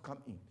Gentiles to come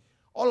in.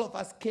 All of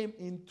us came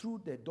in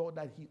through the door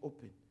that he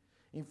opened.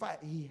 In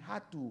fact, he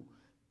had to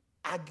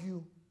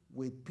argue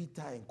with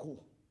Peter and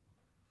co.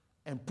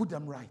 and put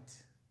them right.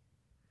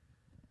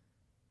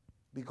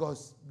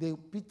 Because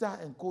Peter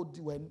and co.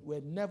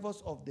 were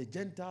nervous of the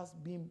Gentiles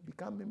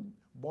becoming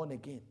born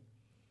again.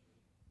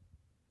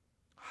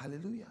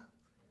 Hallelujah.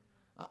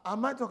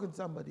 Am I talking to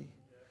somebody?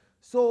 Yeah.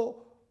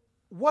 So,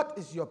 what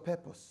is your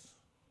purpose?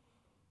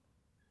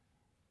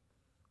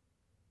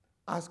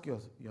 Ask your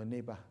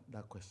neighbor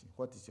that question.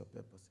 What is your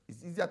purpose?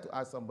 It's easier to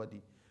ask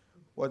somebody,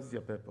 what is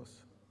your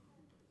purpose?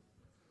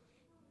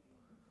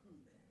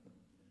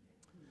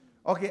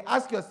 Okay,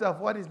 ask yourself,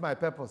 what is my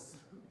purpose?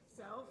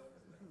 Self.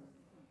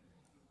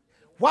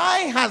 Why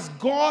has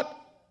God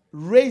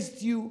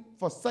raised you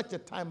for such a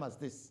time as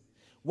this?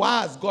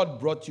 Why has God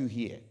brought you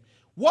here?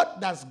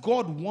 What does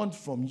God want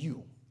from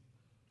you?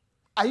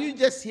 Are you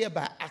just here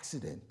by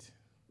accident?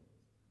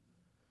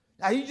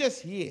 Are you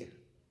just here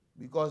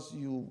because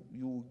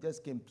you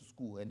just came to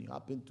school and you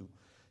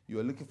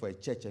were looking for a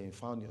church and you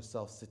found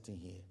yourself sitting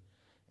here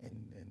and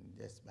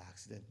just by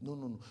accident?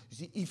 No. You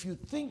see, if you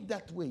think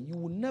that way, you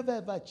will never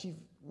ever achieve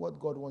what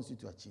God wants you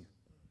to achieve.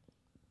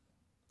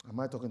 Am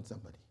I talking to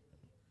somebody?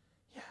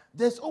 Yeah.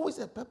 There's always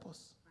a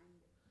purpose.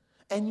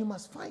 And you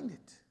must find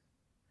it.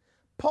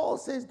 Paul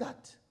says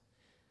that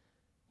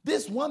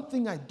this one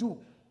thing I do,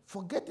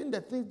 forgetting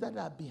the things that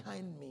are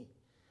behind me,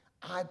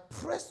 I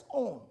press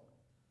on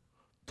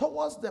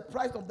towards the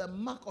prize of the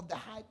mark of the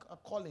high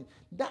calling,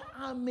 that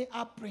I may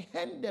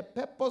apprehend the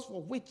purpose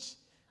for which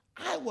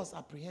I was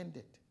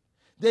apprehended.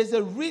 There's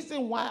a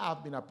reason why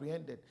I've been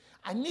apprehended.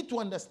 I need to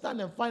understand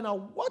and find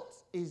out what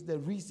is the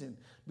reason.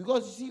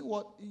 Because you see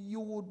what? You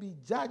will be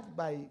judged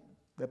by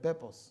the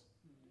purpose.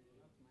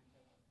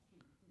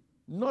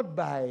 Not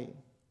by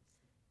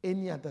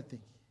any other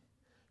thing.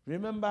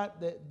 Remember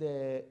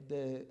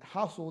the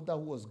householder who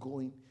was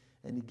going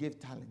and he gave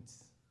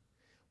talents.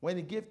 When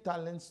he gave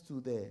talents to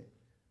the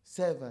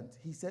servant,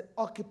 he said,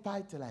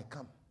 occupy till I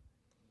come.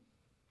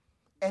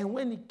 And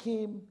when he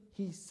came,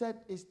 he said,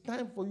 it's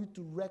time for you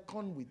to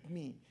reckon with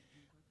me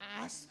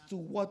as to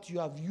what you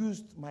have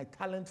used my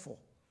talent for.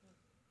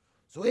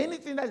 So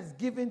anything that is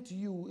given to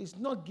you is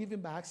not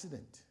given by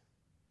accident.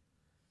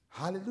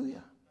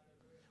 Hallelujah.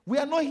 We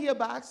are not here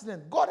by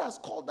accident. God has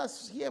called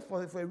us here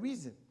for a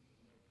reason.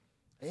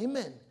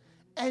 Amen.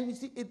 And you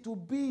see, it will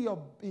be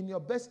in your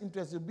best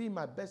interest, it will be in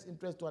my best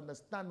interest to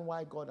understand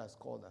why God has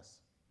called us,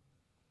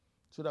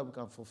 so that we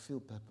can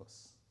fulfill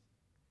purpose.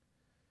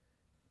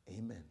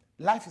 Amen.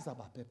 Life is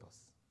about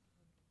purpose.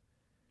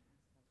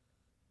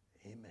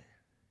 Amen.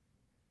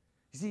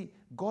 You see,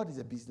 God is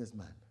a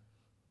businessman.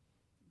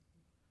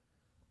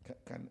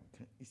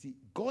 You see,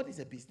 God is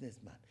a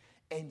businessman.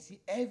 And see,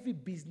 every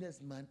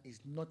businessman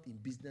is not in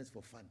business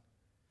for fun.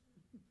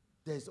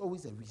 There's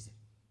always a reason.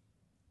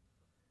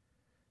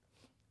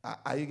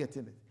 Are you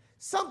getting it?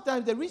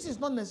 Sometimes the reason is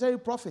not necessarily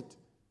profit.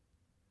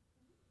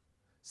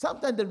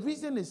 Sometimes the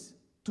reason is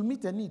to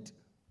meet a need.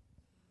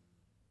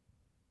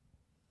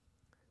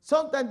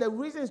 Sometimes the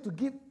reason is to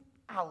give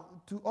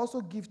out, to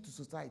also give to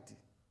society.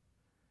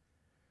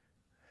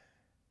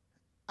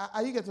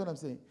 Are you getting what I'm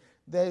saying?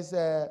 There's,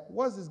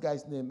 what's this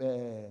guy's name?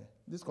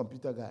 This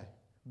computer guy.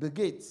 Bill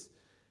Gates.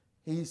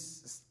 He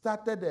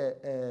started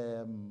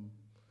a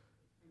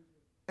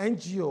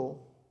NGO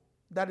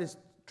that is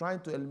trying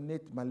to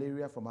eliminate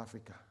malaria from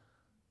Africa.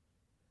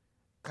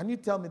 Can you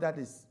tell me that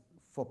is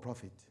for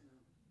profit?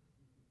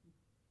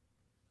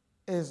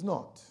 It's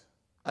not.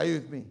 Are you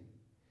with me?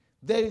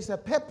 There is a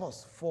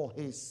purpose for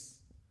his.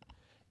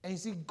 And you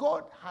see,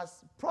 God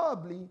has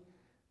probably,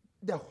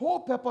 the whole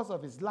purpose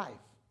of his life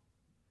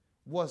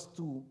was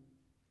to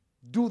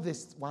do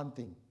this one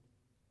thing.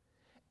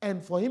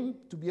 And for him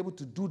to be able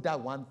to do that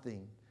one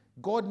thing,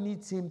 God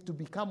needs him to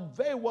become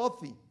very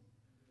wealthy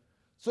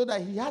so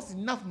that he has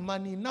enough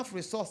money, enough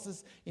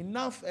resources,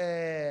 enough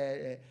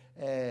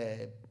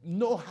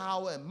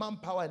know-how and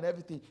manpower and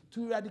everything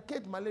to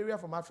eradicate malaria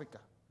from Africa.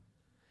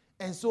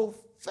 And so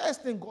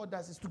first thing God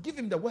does is to give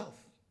him the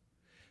wealth.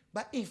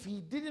 But if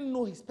he didn't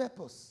know his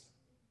purpose,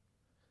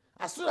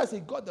 as soon as he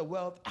got the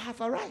wealth, I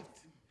have arrived.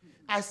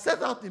 I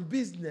set out in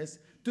business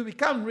to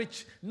become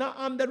rich. Now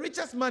I'm the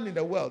richest man in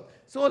the world.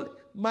 So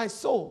my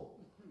soul,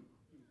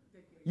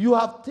 you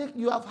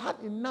have had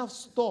enough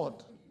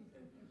stored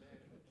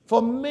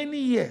for many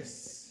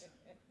years.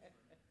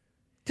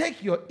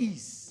 Take your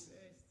ease.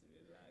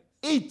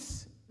 Eat,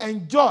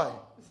 enjoy,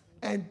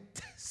 and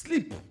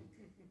sleep.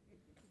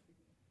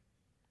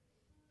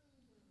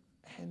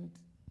 And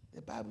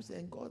the Bible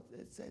says, God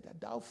said that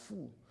thou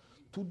fool,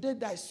 today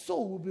thy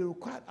soul will be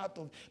required out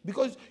of,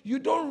 because you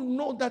don't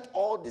know that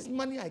all this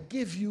money I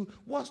gave you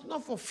was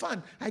not for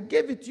fun. I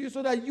gave it to you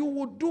so that you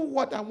would do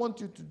what I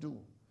want you to do.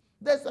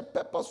 There's a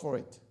purpose for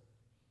it.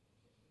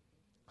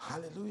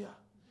 Hallelujah.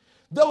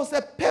 There was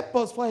a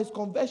purpose for his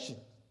conversion.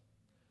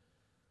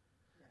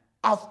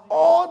 Of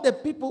all the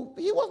people,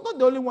 he was not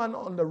the only one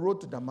on the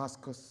road to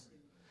Damascus.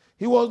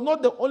 He was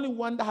not the only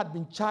one that had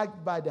been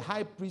charged by the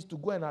high priest to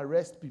go and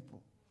arrest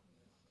people.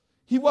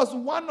 He was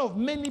one of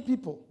many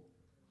people.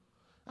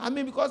 I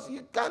mean, because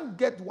you can't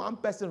get one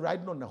person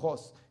riding on a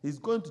horse. He's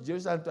going to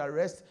Jerusalem to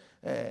arrest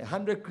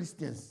 100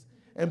 Christians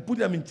and put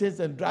them in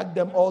chains and drag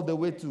them all the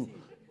way to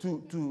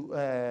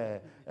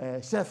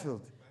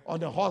Sheffield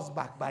on a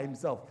horseback by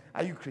himself.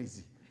 Are you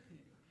crazy?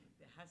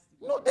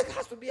 No, there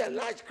has to be a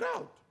large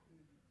crowd.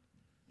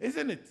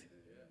 Isn't it?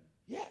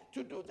 Yeah,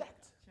 to do that.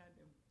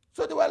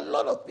 So there were a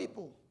lot of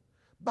people,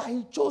 but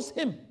he chose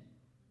him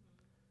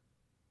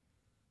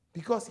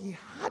because he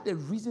had a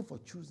reason for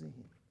choosing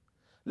him.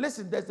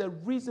 Listen, there's a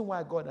reason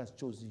why God has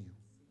chosen you.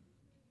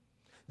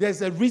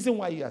 There's a reason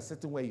why you are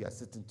sitting where you are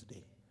sitting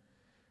today.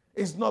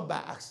 It's not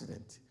by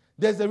accident.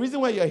 There's a reason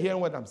why you're hearing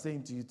what I'm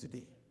saying to you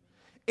today.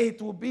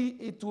 It will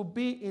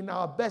be in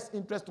our best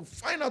interest to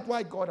find out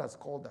why God has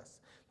called us,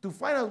 to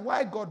find out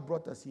why God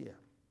brought us here.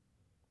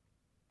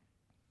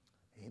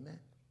 Amen.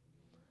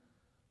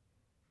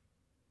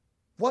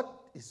 What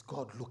is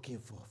God looking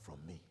for from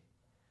me?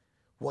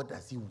 What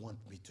does he want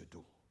me to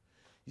do?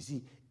 You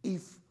see,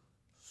 if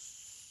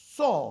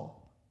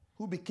Saul,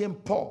 who became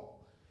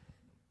Paul,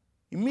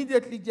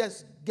 immediately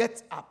just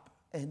gets up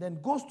and then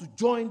goes to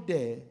join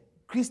the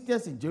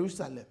Christians in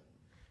Jerusalem,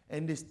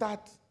 and they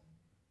start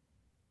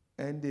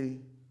and they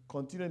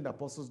continue in the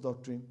apostles'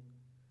 doctrine,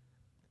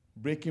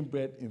 breaking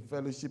bread in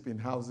fellowship in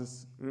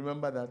houses.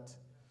 Remember that?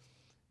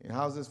 In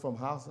houses from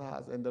house to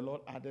house, and the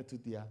Lord added to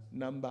their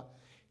number.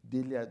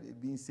 Daily are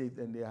being saved,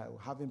 and they are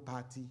having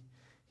party.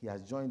 He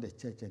has joined the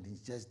church, and he's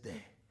just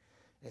there.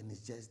 And he's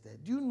just there.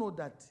 Do you know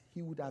that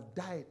he would have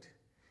died,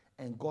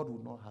 and God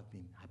would not have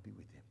been happy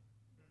with him?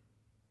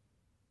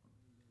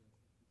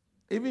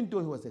 Even though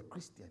he was a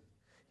Christian,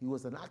 he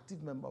was an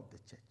active member of the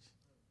church.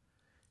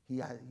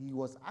 He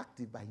was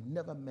active, but he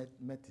never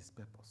met his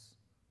purpose.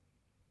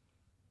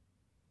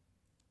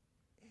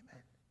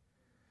 Amen.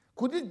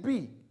 Could it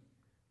be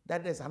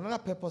that there's another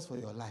purpose for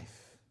your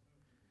life,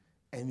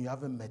 and you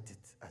haven't met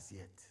it as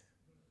yet?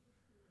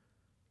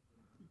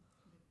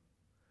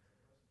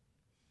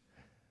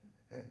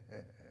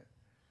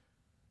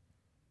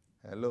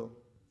 Hello?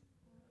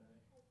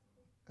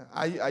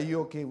 Are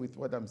you okay with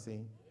what I'm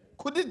saying?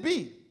 Could it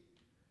be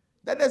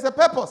that there's a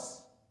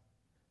purpose,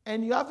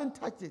 and you haven't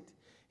touched it?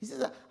 He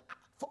says,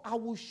 for I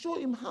will show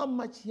him how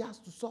much he has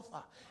to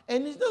suffer.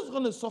 And he's not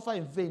going to suffer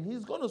in vain.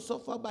 He's going to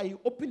suffer by you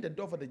opening the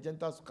door for the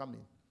Gentiles to come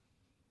in.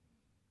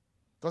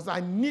 Because I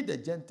need the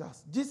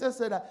Gentiles. Jesus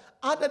said that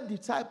other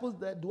disciples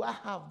that do I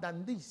have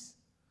than this.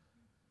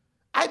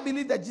 I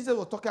believe that Jesus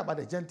was talking about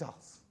the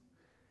Gentiles.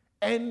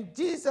 And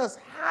Jesus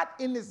had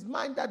in his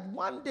mind that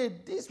one day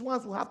these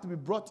ones will have to be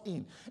brought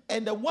in.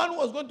 And the one who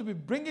was going to be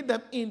bringing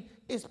them in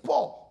is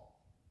Paul.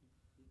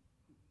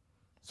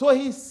 So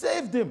he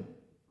saved him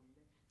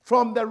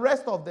from the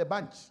rest of the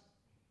bunch.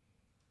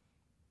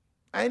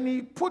 And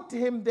he put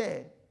him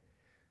there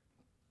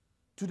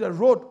to the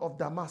road of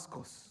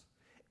Damascus.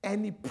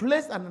 And he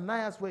placed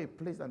Ananias where he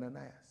placed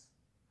Ananias.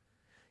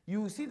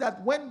 You see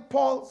that when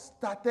Paul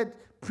started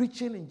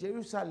preaching in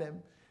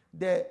Jerusalem,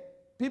 the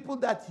people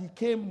that he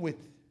came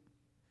with,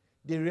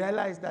 they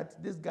realized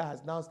that this guy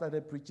has now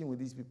started preaching with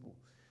these people.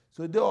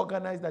 So they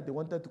organized that they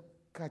wanted to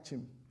catch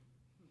him.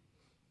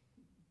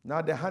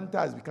 Now the hunter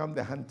has become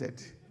the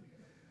hunted.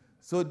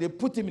 So they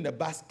put him in a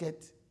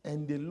basket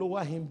and they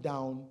lower him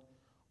down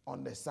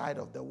on the side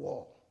of the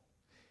wall.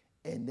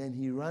 And then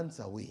he runs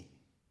away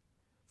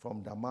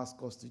from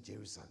Damascus to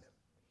Jerusalem.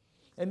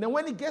 And then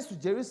when he gets to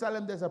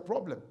Jerusalem, there's a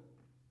problem.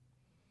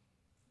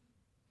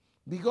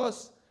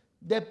 Because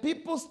the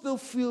people still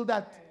feel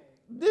that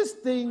this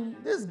thing,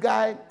 this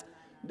guy,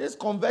 this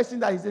conversion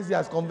that he says he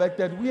has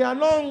converted, we are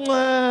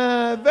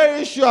not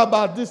very sure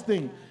about this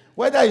thing,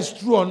 whether it's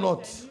true or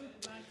not.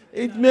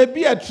 It may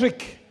be a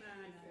trick.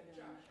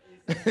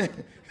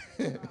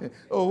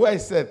 Oh, where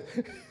is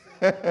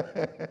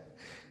it?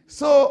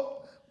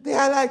 So they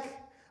are like,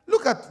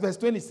 look at verse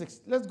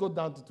 26. Let's go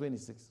down to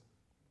 26.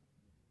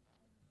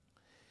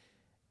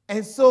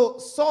 And so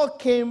Saul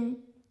came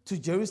to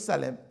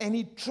Jerusalem and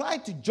he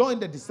tried to join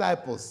the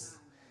disciples,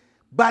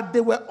 but they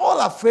were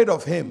all afraid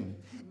of him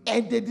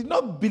and they did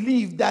not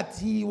believe that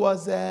he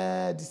was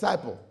a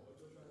disciple.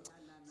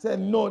 Said,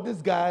 no,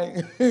 this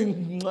guy,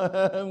 we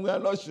are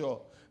not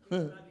sure.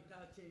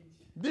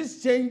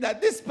 This change that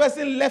this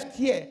person left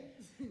here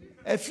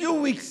a few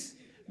weeks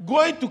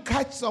going to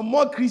catch some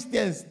more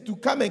Christians to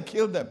come and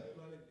kill them.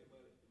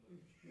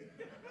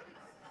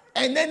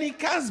 And then he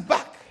comes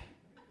back.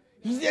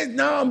 He says,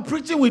 now I'm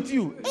preaching with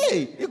you.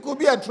 Hey, it could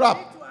be a trap.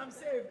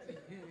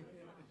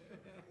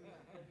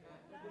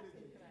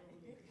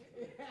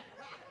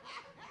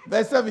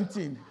 Verse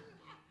 17.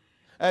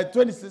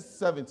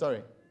 27,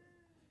 sorry.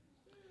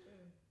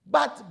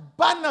 But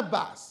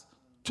Barnabas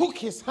took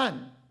his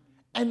hand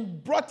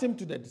and brought him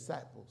to the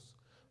disciples.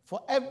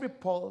 For every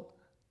Paul,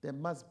 there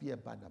must be a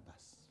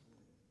Barnabas.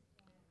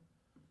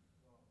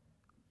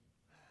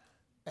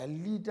 A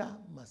leader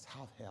must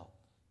have help.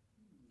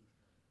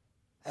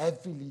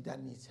 Every leader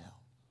needs help.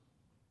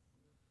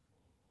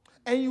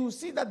 And you will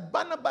see that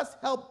Barnabas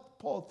helped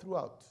Paul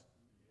throughout.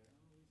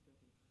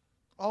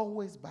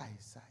 Always by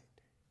his side.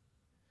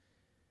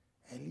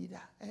 A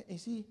leader. And you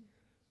see,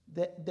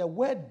 the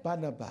word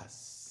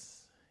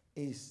Barnabas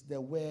is the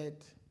word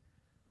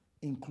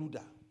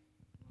includer.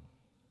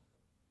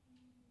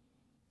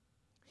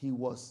 He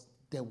was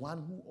the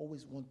one who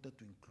always wanted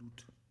to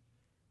include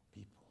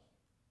people.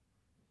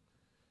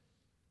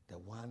 The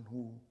one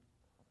who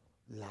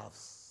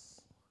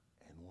loves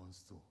and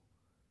wants to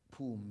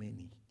pull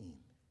many in.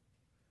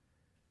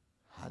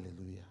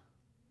 Hallelujah.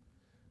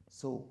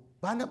 So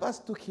Barnabas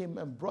took him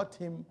and brought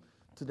him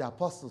to the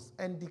apostles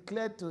and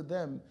declared to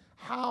them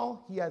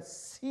how he had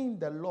seen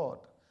the Lord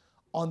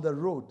on the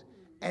road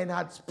and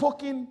had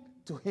spoken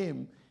to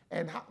him.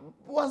 And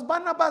was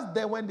Barnabas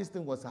there when this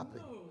thing was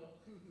happening? No.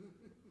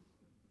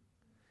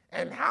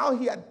 And how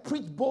he had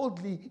preached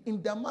boldly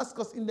in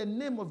Damascus in the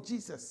name of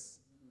Jesus.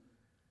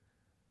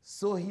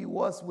 So he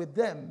was with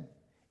them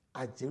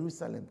at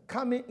Jerusalem,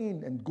 coming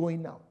in and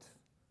going out.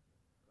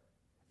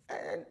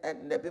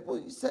 And the people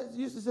used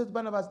to say to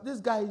Barnabas, this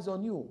guy is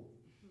on you.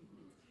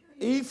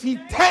 If he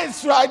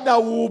turns right now,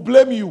 we will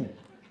blame you.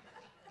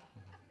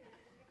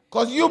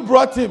 Because you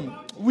brought him.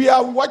 We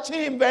are watching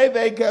him very,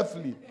 very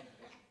carefully.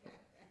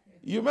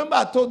 You remember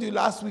I told you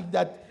last week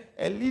that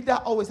a leader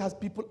always has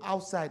people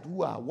outside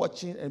who are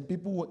watching and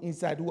people who are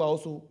inside who are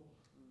also.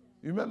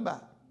 You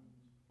remember?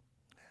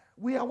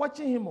 We are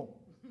watching him all.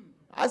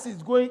 As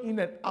he's going in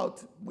and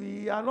out,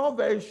 we are not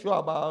very sure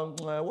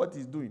about what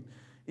he's doing.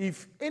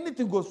 If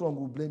anything goes wrong,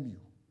 we'll blame you.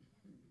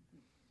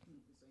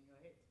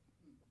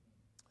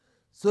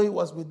 So he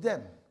was with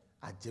them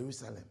at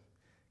Jerusalem,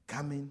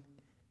 coming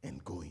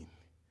and going.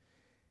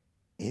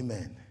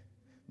 Amen.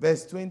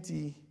 Verse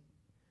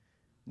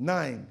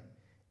 29.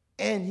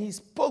 And he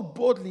spoke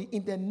boldly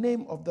in the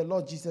name of the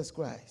Lord Jesus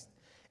Christ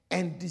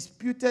and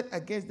disputed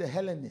against the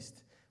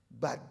Hellenists,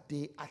 but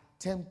they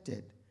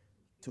attempted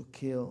to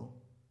kill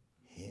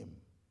him.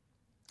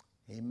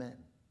 Amen.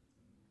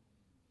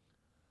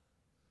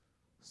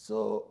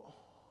 So,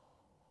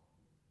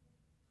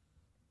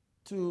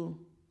 to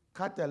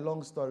cut a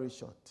long story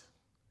short,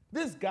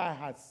 this guy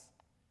has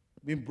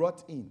been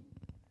brought in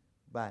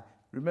by,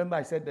 remember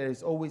I said there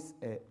is always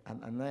an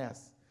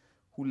Ananias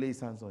who lays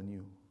hands on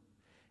you.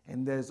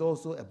 And there's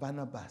also a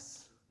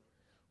Barnabas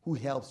who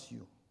helps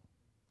you.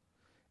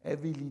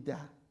 Every leader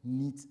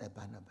needs a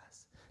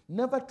Barnabas.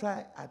 Never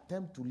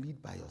attempt to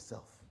lead by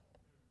yourself.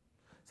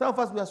 Some of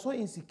us, we are so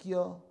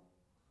insecure.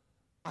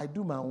 I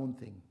do my own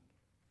thing.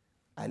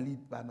 I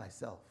lead by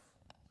myself.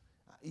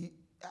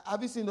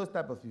 Have you seen those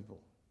type of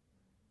people?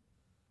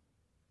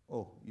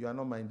 Oh, you are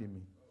not minding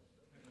me.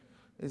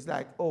 It's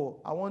like, oh,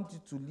 I want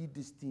you to lead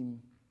this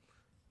team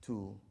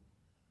to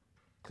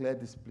clear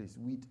this place,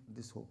 weed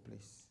this whole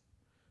place.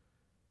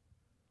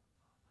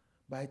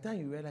 By the time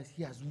you realize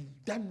he has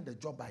done the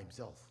job by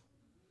himself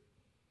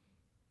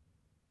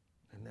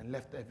and then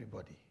left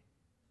everybody.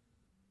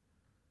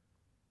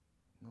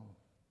 No.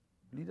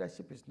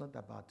 Leadership is not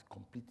about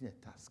completing a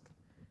task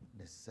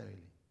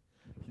necessarily.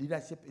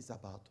 Leadership is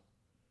about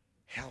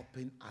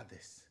helping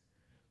others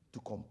to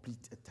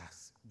complete a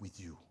task with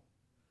you.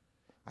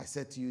 I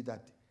said to you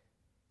that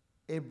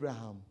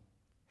Abraham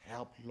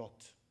helped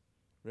Lot.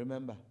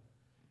 Remember,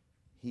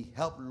 he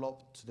helped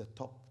Lot to the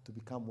top to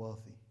become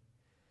wealthy.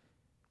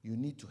 You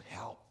need to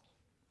help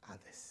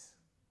others.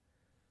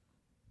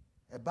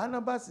 A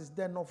Barnabas is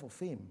there not for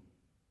fame.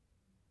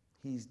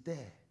 He is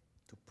there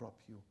to prop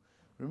you.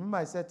 Remember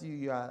I said to you,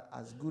 you are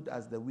as good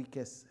as the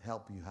weakest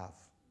help you have.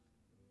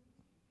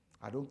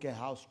 I don't care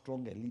how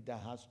strong a leader,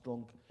 how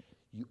strong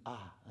you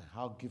are, and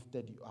how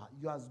gifted you are.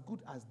 You are as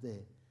good as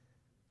the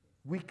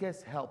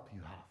weakest help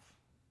you have.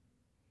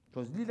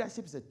 Because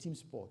leadership is a team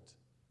sport.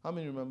 How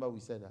many remember we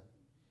said that?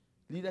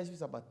 Leadership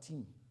is about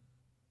team.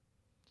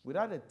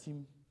 Without a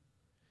team,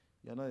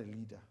 you're not a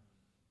leader.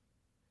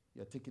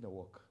 You're taking a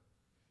walk.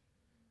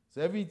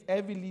 So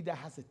every leader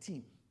has a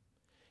team.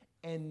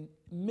 And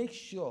make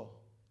sure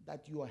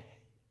that you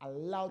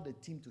allow the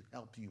team to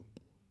help you.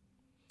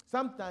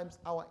 Sometimes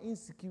our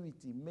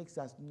insecurity makes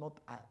us not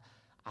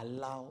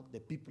allow the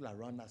people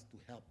around us to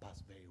help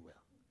us very well.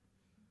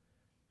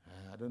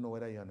 I don't know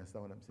whether you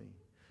understand what I'm saying.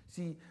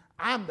 See,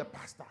 I'm the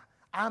pastor.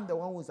 I'm the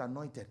one who's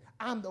anointed.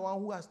 I'm the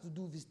one who has to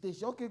do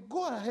visitation. Okay,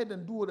 go ahead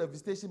and do the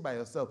visitation by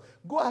yourself.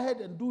 Go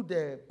ahead and do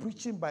the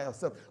preaching by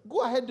yourself.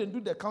 Go ahead and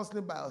do the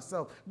counseling by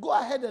yourself. Go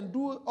ahead and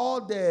do all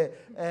the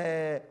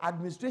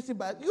administration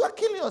by yourself. You are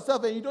killing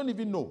yourself and you don't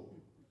even know.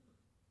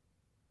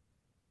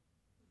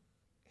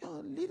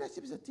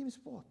 Leadership is a team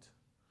sport.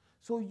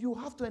 So you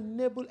have to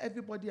enable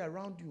everybody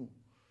around you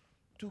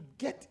to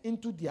get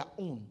into their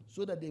own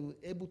so that they will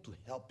be able to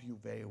help you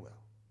very well.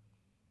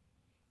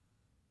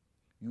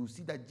 You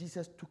see that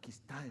Jesus took his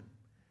time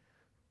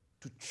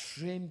to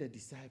train the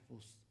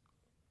disciples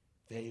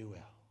very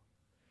well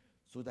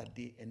so that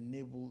they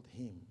enabled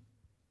him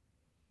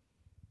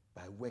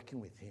by working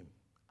with him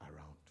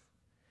around.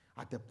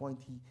 At the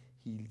point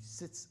he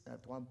sits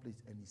at one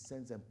place and he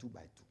sends them 2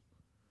 by 2.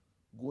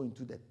 Go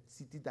into the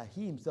city that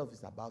he himself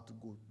is about to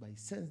go, but he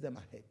sends them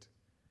ahead.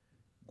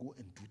 Go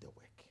and do the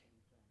work.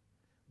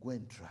 Go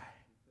and try.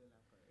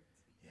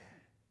 Yeah.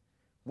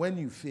 When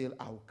you fail,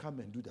 I will come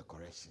and do the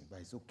correction,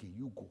 but it's okay,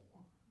 you go.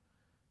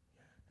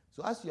 Yeah.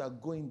 So as you are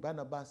going,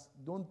 Barnabas,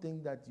 don't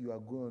think that you are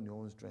going on your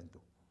own strength.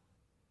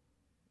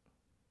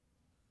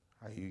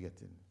 Are you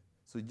getting it?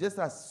 So just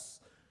as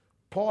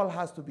Paul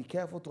has to be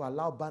careful to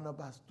allow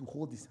Barnabas to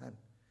hold his hand,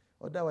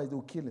 otherwise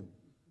they'll kill him.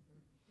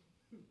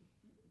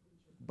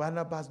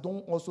 Barnabas,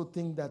 don't also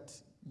think that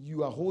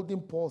you are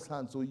holding Paul's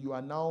hand, so you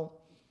are now.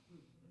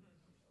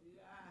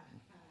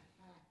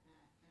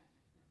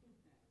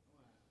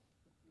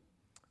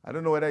 I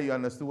don't know whether you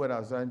understood what I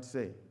was trying to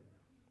say.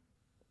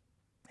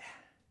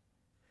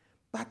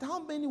 But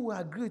how many will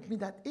agree with me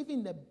that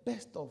even the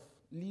best of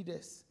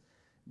leaders,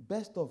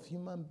 best of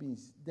human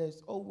beings,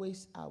 there's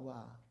always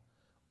our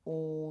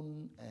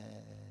own,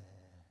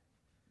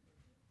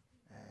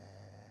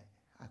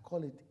 I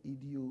call it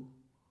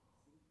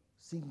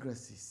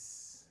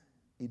idiosyncrasies,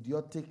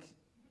 idiotic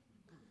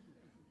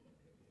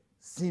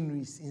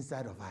sceneries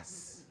inside of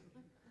us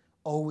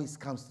always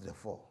comes to the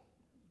fore.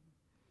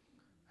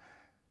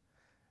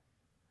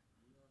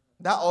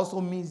 That also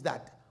means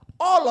that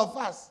all of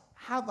us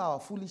have our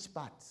foolish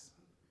parts.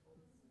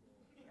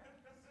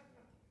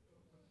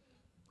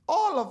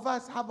 All of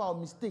us have our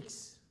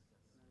mistakes.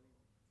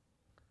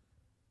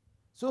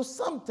 So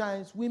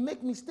sometimes we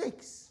make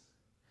mistakes.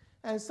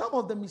 And some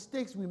of the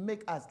mistakes we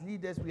make as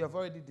leaders, we have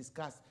already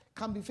discussed,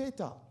 can be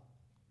fatal.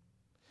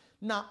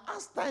 Now,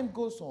 as time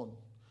goes on,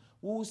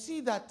 we will see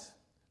that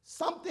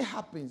something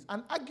happens.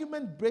 An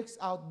argument breaks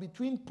out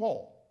between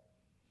Paul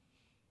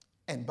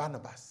and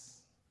Barnabas.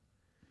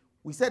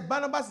 We said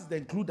Barnabas is the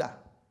includer.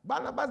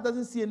 Barnabas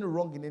doesn't see any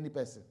wrong in any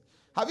person.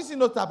 Have you seen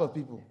those type of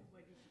people?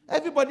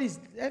 Everybody's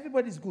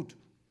good.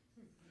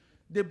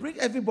 They bring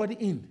everybody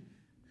in.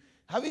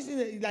 Have you seen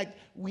it? Like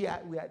we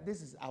are.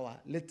 This is our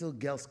little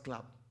girls'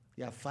 club.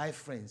 We have 5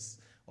 friends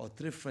or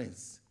 3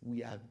 friends.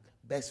 We are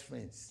best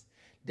friends.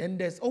 Then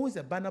there's always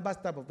a Barnabas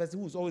type of person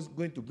who's always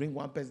going to bring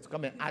one person to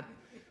come and add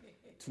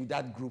to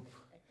that group.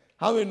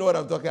 How many know what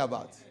I'm talking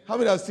about? How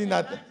many have seen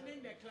that?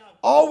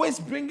 Always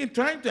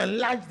trying to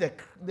enlarge the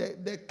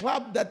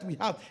club that we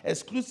have,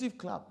 exclusive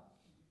club.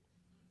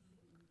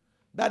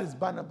 That is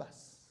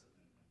Barnabas.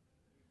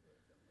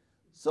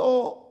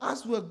 So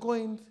as we're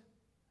going,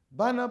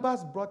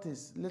 Barnabas brought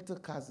his little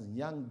cousin,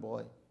 young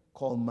boy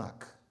called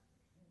Mark,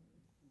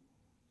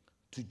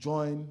 to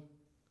join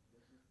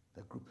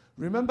the group.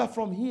 Remember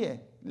from here,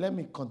 let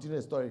me continue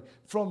the story.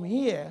 From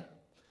here,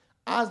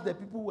 as the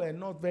people were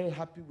not very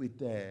happy with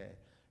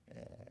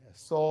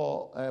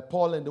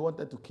Paul and they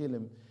wanted to kill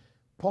him,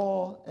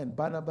 Paul and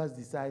Barnabas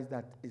decided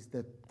that it's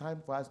the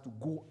time for us to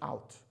go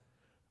out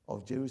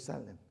of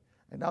Jerusalem.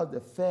 And that was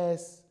the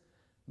first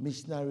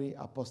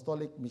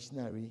apostolic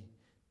missionary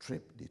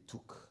trip they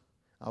took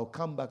I'll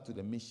come back to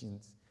the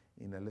missions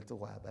in a little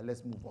while, but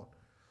let's move on.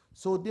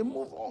 So they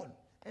move on.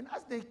 And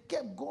as they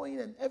kept going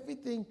and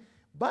everything,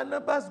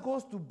 Barnabas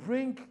goes to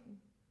bring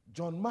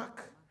John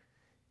Mark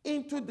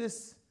into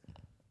this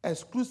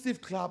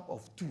exclusive club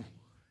of two.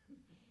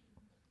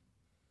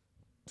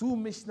 Two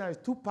missionaries,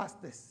 two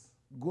pastors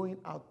going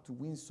out to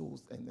win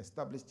souls and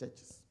establish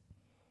churches.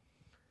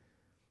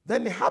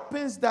 Then it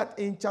happens that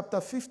in chapter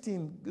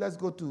 15, let's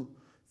go to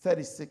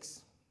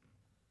 36.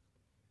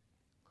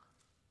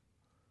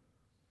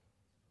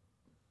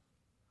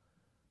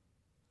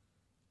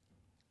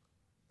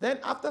 Then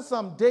after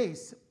some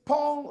days,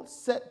 Paul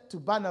said to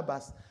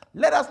Barnabas,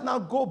 let us now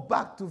go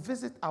back to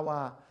visit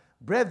our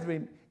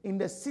brethren in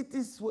the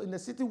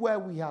city where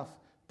we have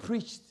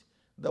preached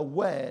the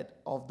word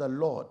of the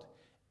Lord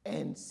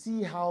and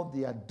see how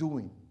they are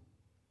doing.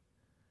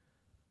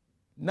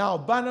 Now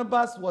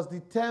Barnabas was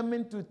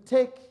determined to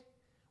take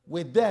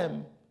with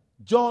them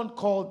John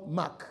called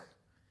Mark.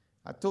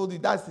 I told you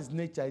that's his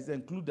nature, he's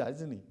an includer,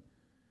 isn't he?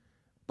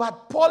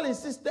 But Paul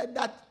insisted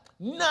that,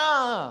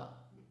 nah,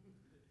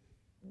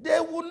 they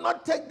would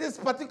not take this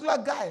particular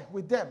guy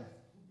with them.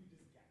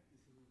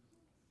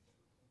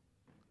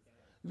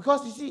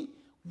 Because you see,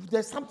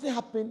 there's something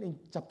happened in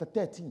chapter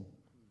 13.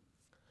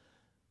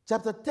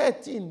 Chapter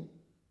 13,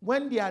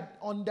 when they are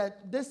on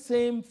this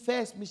same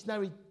first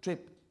missionary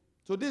trip.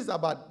 So this is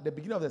about the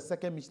beginning of the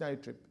second missionary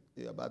trip.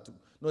 This is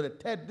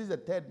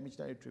the third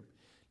missionary trip.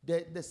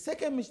 The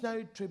second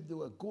missionary trip they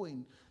were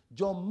going,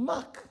 John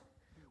Mark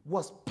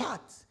was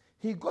part.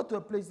 He got to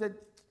a place that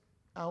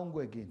I won't go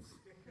again.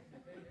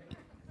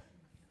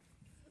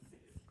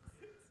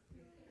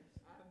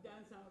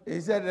 He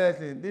said,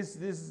 listen,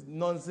 this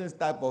nonsense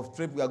type of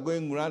trip, we are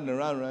going round and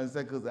round in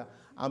circles.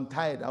 I'm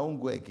tired, I won't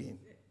go again.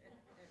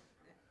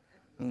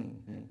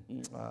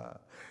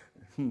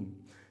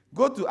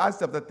 Go to Acts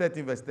chapter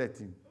 13, verse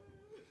 13.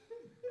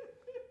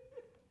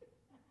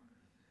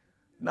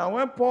 Now,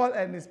 when Paul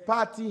and his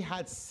party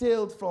had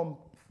sailed from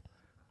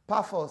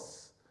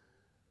Paphos,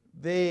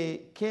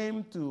 they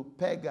came to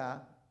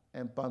Perga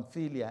and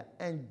Pamphylia,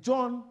 and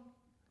John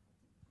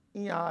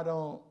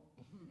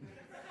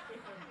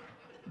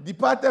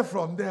departed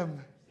from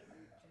them,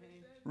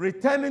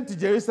 returning to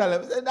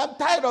Jerusalem. Said, I'm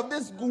tired of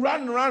this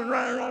run.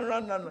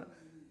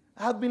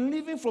 I've been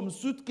living from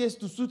suitcase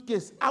to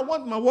suitcase. I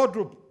want my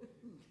wardrobe.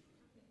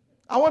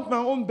 I want my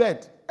own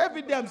bed.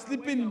 Every day I'm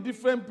sleeping in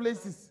different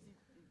places.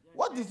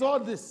 What is all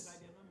this?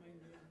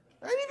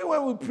 And even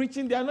when we're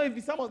preaching, they are not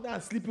even, some of them are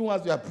sleeping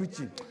whilst we are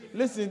preaching.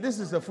 Listen, this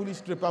is a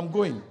foolish trip. I'm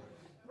going.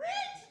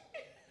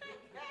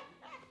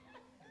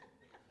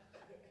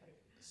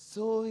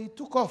 So he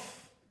took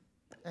off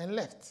and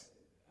left.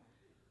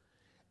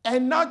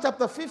 And now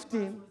chapter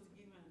 15,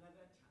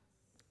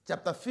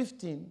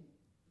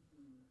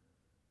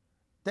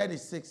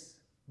 36,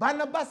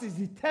 Barnabas is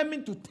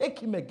determined to take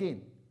him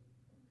again.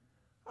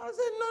 I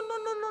said,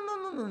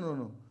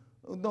 no.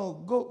 No,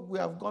 go. We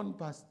have gone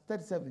past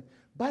 37.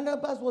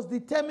 Barnabas was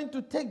determined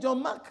to take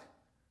John Mark.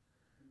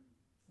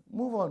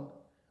 Move on.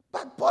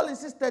 But Paul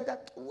insisted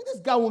that this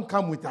guy won't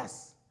come with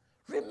us.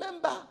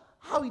 Remember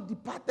how he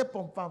departed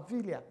from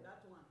Pamphylia.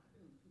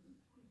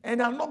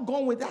 And are not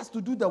going with us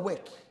to do the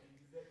work.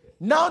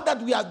 Now that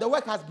the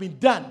work has been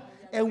done,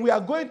 and we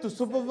are going to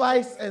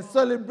supervise and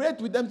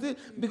celebrate with them,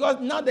 because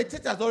now the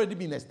church has already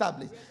been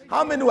established.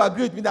 How many will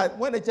agree with me that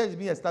when the church is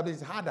being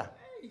established, it's harder?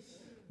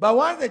 But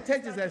once the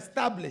church is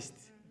established,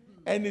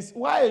 and it's,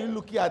 why are you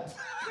looking at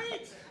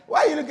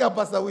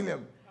Pastor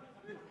William?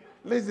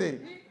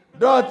 Listen,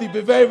 Dorothy,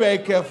 be very, very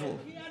careful.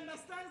 He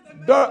understands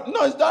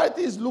the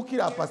Dorothy is looking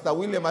at Pastor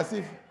William as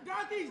if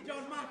Dorothy is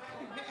John Mark.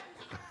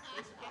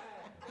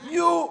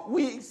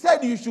 we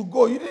said you should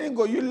go. You didn't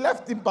go. You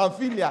left in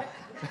Pamphylia.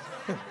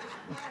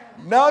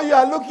 Now you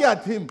are looking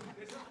at him.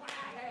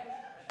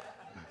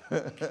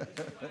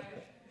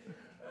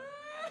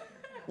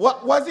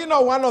 Was he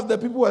not one of the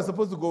people who were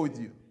supposed to go with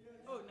you?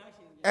 Oh, no,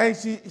 And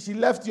she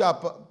left you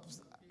at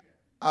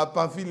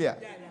Pamphylia.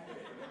 Yeah.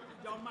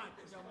 John Mark.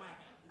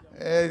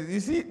 You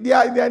see, they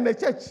are in the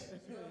church.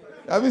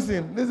 Have you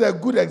seen? This is a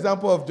good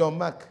example of John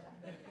Mark.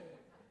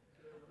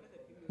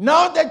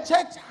 Now the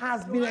church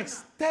has been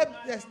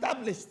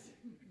established.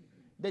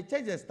 The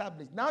church is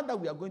established. Now that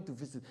we are going to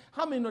visit,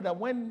 how many know that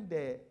when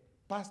the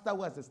pastor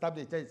who has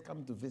established the church is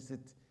coming to visit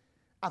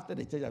after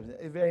the church,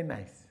 it's very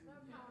nice.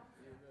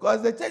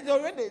 Because the church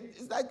already,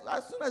 it's like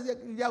as soon as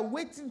you're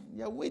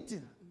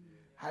waiting.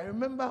 I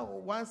remember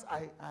once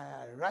I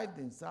arrived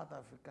in South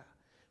Africa.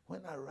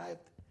 When I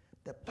arrived,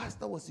 the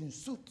pastor was in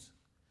suit.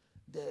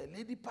 The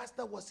lady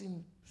pastor was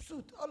in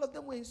suit. All of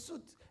them were in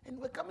suit. And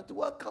were coming to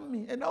welcome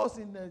me. And I was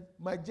in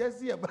my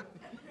jersey. And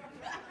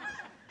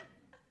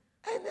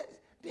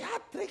they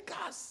had 3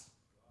 cars.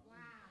 Wow.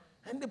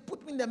 And they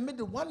put me in the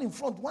middle, one in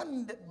front,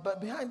 one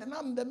behind, and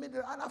I'm in the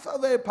middle. And I felt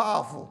very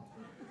powerful.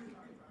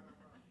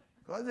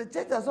 Because the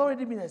church has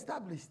already been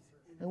established.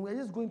 And we're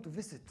just going to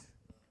visit.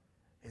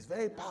 It's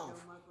very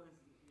powerful.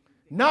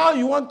 Now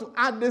you want to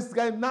add this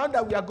guy. Now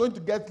that we are going to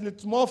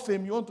get more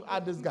fame, you want to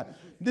add this guy.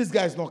 This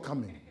guy is not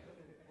coming.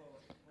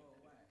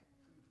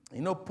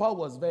 You know, Paul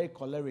was very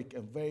choleric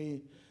and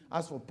very,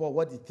 as for Paul,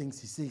 what he thinks,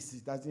 he says he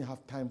doesn't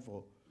have time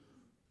for.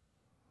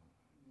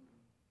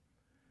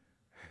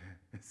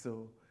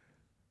 So,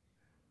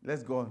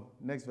 let's go on.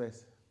 Next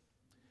verse.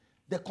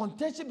 The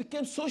contention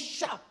became so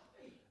sharp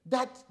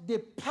that they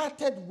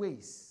parted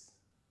ways.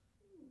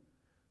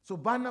 So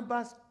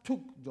Barnabas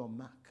took John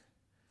Mark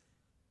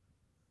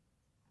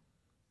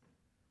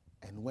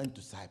and went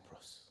to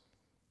Cyprus.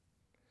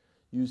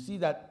 You see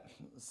that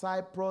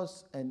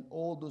Cyprus and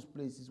all those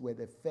places were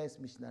the first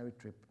missionary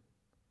trip.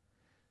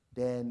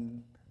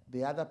 Then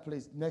the other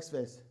place, next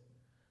verse,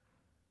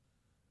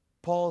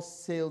 Paul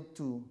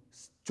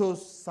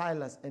chose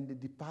Silas, and they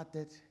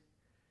departed,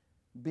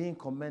 being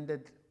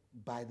commended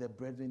by the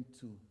brethren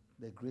to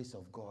the grace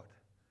of God.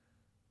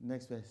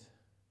 Next verse.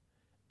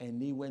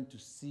 And he went to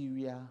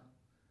Syria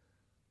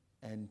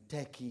and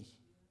Turkey,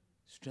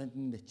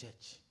 strengthening the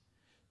church.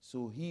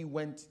 So he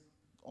went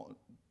on,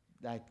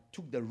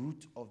 took the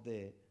route of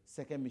the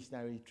second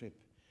missionary trip,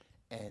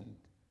 and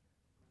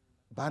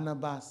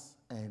Barnabas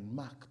and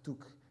Mark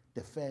took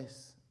the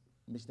first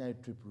missionary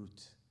trip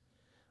route.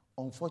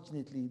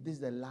 Unfortunately, this is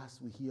the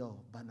last we hear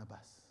of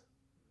Barnabas.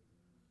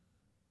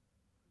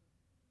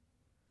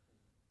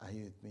 Are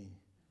you with me?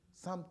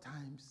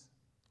 Sometimes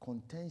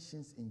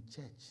contentions in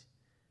church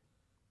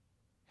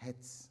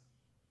hurts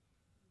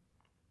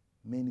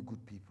many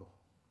good people.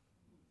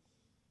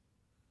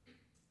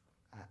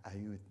 Are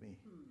you with me?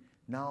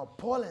 Now,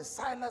 Paul and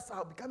Silas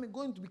are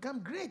going to become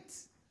great.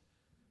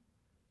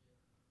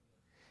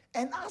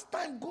 And as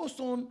time goes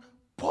on,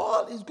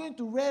 Paul is going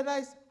to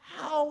realize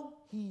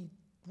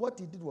what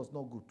he did was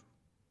not good.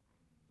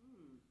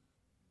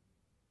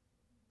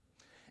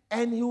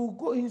 And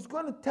he's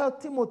going to tell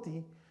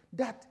Timothy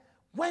that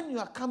when you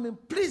are coming,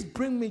 please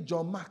bring me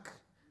John Mark.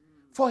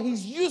 For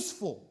he's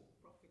useful.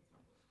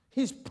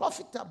 He's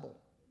profitable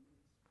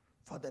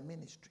for the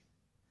ministry.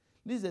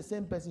 This is the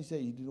same person you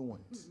said you didn't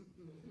want.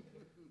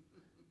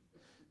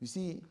 You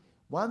see,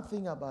 one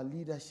thing about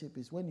leadership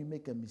is when you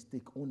make a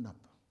mistake, own up.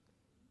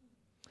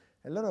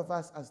 A lot of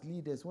us as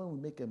leaders, when we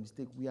make a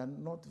mistake, we are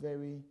not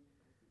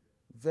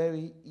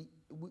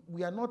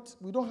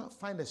we don't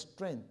find the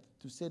strength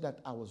to say that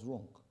I was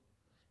wrong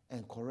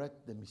and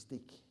correct the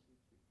mistake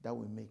that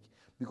we make.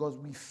 Because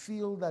we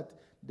feel that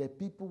the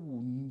people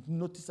will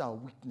notice our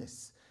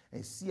weakness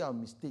and see our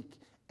mistake,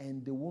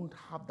 and they won't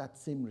have that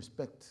same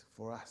respect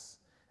for us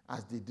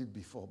as they did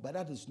before. But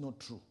that is not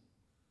true.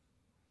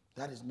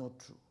 That is not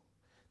true.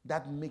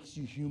 That makes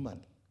you human.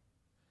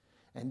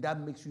 And that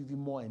makes you even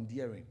more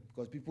endearing,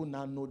 because people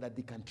now know that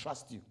they can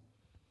trust you.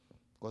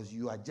 Because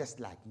you are just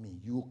like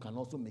me. You can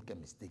also make a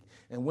mistake.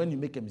 And when you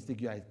make a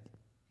mistake, you are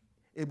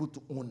able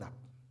to own up.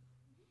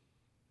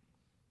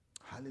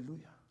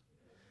 Hallelujah.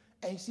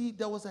 And see,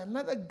 there was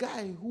another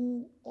guy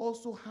who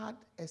also had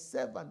a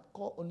servant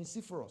called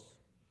Onesiphorus.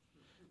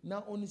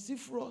 Now,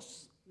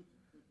 Onesiphorus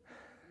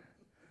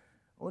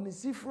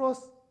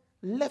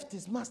left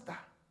his master,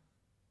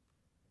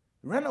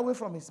 ran away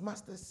from his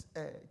master's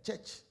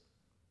church,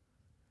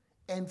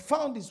 and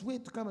found his way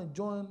to come and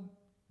join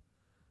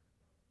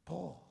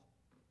Paul.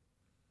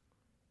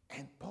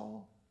 And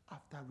Paul,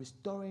 after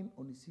restoring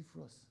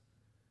Onesiphorus,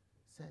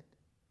 said,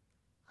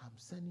 I'm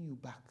sending you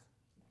back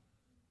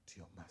to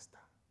your master,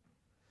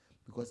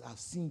 because I've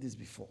seen this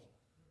before.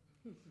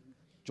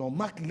 John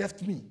Mark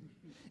left me,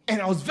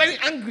 and I was very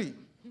angry.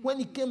 When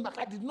he came back,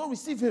 I did not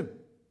receive him.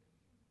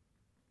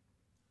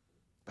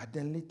 But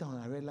then later on,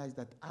 I realized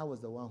that I was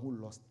the one who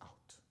lost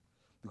out,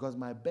 because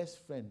my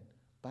best friend,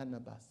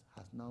 Barnabas,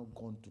 has now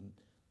gone to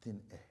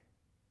thin air.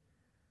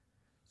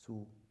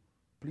 So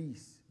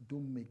please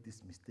don't make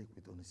this mistake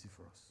with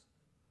Onesiphorus.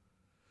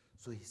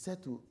 So he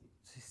said to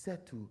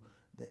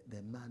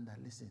the man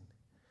that, listen,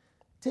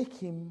 take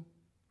him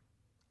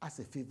as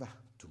a favor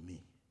to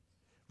me.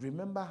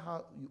 Remember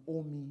how you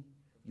owe me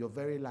your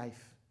very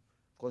life,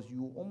 because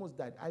you almost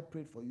died. I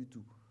prayed for you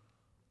to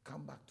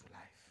come back to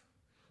life.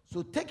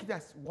 So take it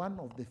as one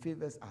of the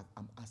favors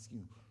I'm asking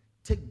you.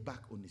 Take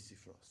back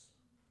Onesiphorus.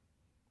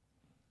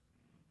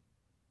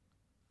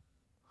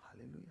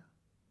 Hallelujah.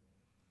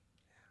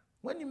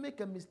 When you make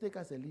a mistake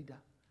as a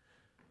leader,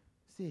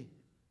 say,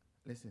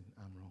 listen,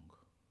 I'm wrong.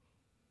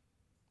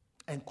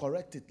 And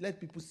correct it. Let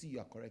people see you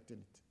are correcting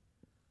it.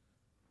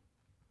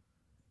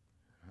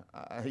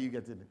 Are you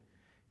getting it?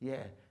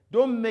 Yeah.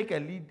 Don't make a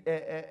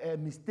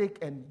mistake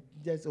and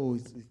just,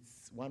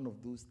 it's one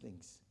of those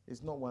things.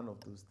 It's not one of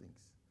those things.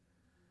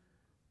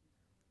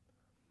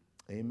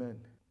 Amen.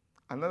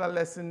 Another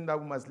lesson that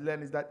we must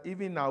learn is that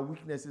even in our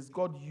weaknesses,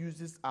 God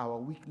uses our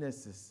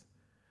weaknesses,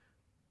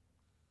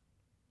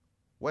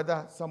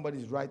 whether somebody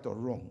is right or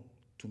wrong,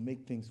 to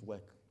make things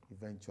work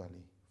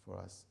eventually for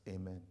us.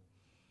 Amen.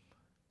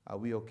 Are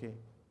we okay?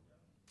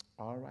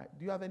 All right.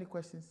 Do you have any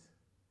questions?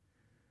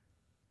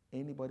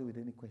 Anybody with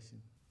any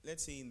question?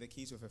 Let's say in the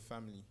case of a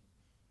family,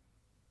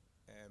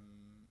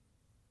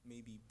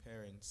 maybe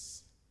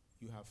parents,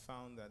 you have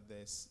found that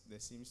there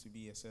seems to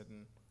be a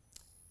certain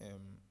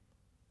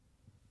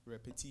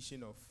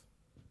repetition of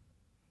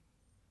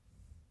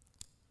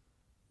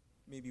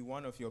maybe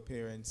one of your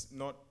parents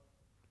not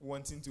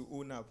wanting to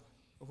own up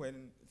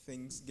when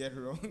things get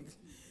wrong.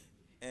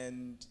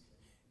 And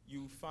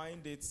you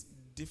find it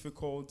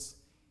difficult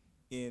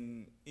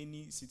in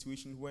any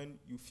situation when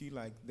you feel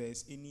like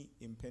there's any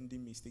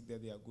impending mistake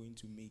that they are going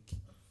to make.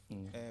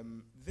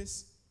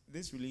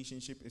 This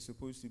relationship is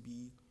supposed to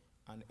be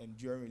an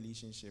enduring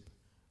relationship.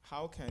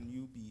 How can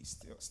you be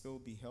still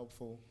be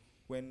helpful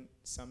when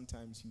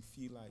sometimes you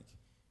feel like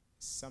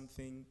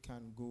something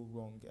can go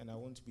wrong, and I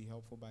want to be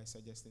helpful by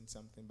suggesting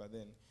something, but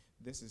then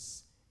this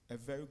is a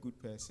very good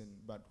person,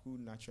 but who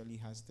naturally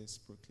has this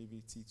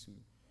proclivity to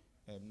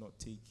not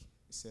take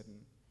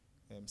certain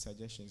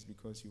suggestions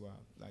because you are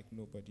like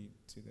nobody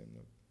to them,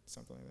 or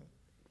something like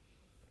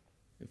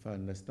that? If I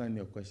understand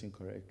your question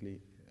correctly,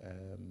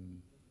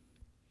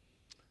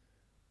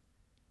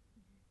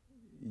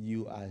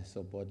 you are a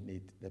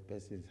subordinate, the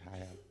person is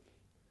higher,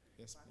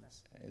 Yes,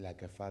 please.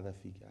 like a father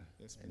figure,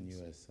 Yes, and please.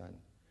 you are a son.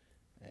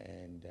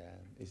 And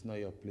it's not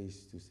your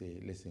place to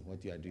say, listen,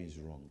 what you are doing is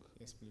wrong.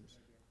 Yes, please.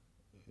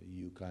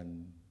 You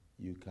can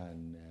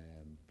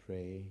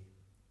pray,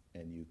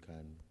 and you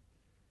can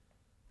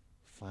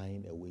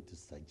find a way to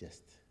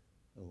suggest.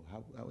 Oh,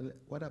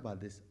 what about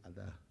this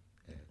other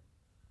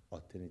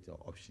alternative or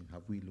option?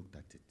 Have we looked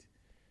at it?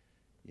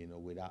 You know,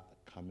 without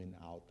coming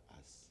out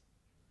as,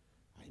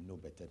 I know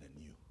better than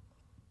you.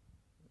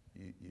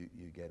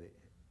 You get it.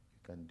 You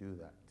can do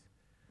that.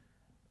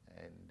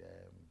 And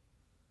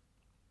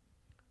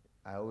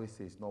I always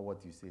say it's not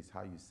what you say, it's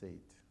how you say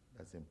it.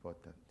 That's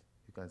important.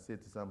 You can say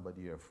to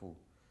somebody, you're a fool,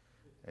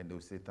 and they'll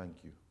say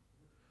thank you.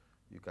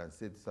 You can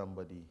say to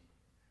somebody,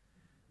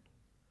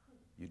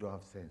 you don't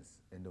have sense,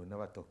 and they'll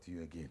never talk to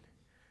you again.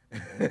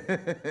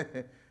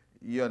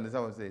 You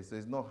understand what I'm saying? So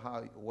it's not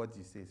what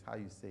you say, it's how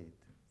you say it.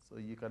 So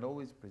you can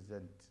always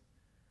present,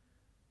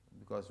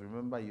 because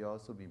remember, you're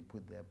also being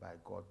put there by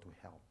God to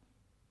help.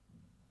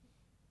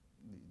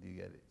 Do you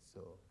get it?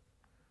 So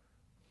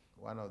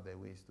one of the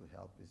ways to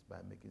help is by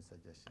making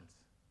suggestions.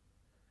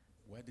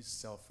 Where does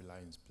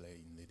self-reliance play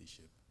in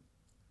leadership?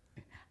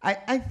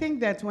 I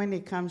think that when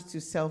it comes to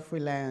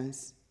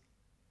self-reliance,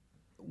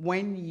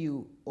 when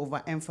you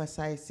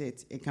overemphasize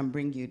it, it can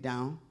bring you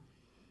down,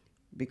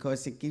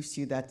 because it gives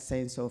you that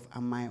sense of,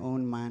 I'm my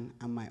own man,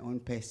 I'm my own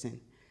person.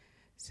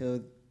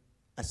 So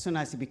as soon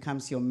as it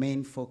becomes your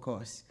main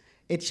focus,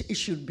 it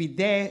should be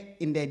there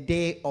in the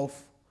day of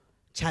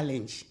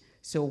challenge.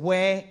 So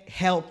where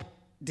help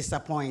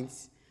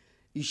disappoints,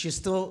 you should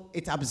still,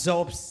 it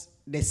absorbs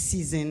the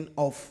season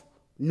of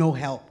no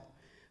help.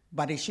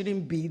 But it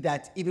shouldn't be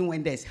that even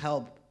when there's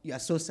help, you are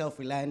so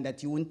self-reliant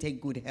that you won't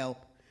take good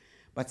help.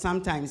 But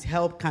sometimes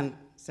help can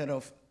sort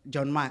of,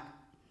 John Mark,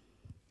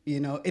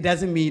 it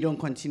doesn't mean you don't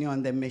continue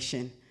on the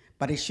mission,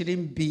 but it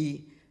shouldn't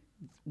be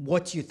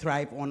what you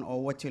thrive on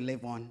or what you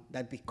live on,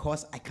 that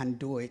because I can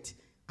do it,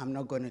 I'm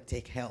not going to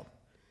take help,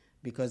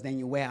 because then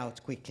you wear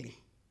out quickly.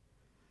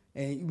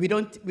 We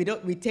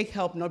take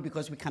help not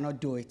because we cannot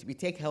do it. We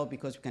take help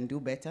because we can do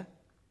better,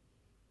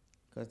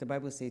 because the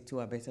Bible says two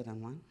are better than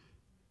one.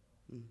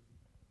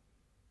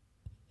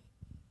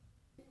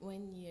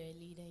 When you're a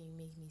leader and you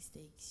make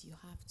mistakes, you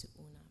have to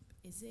own up.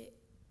 Is it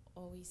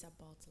always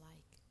about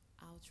like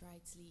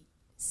outrightly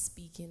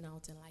speaking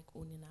out and like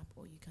owning up,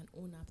 or you can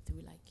own up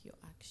through like your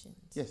actions?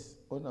 Yes,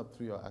 own up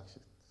through your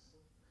actions.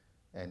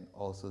 And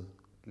also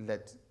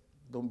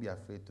don't be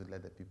afraid to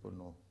let the people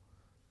know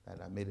that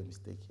I made a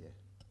mistake here,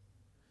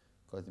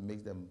 because it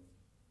makes them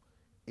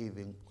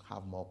even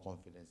have more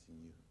confidence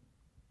in you.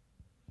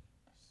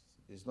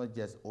 It's not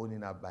just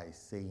owning up by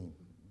saying,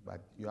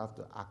 but you have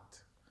to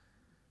act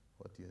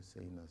what you're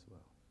saying as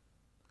well.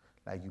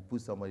 Like you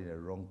put somebody in a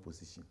wrong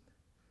position,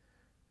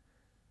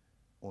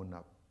 own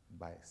up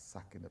by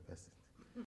sacking the person.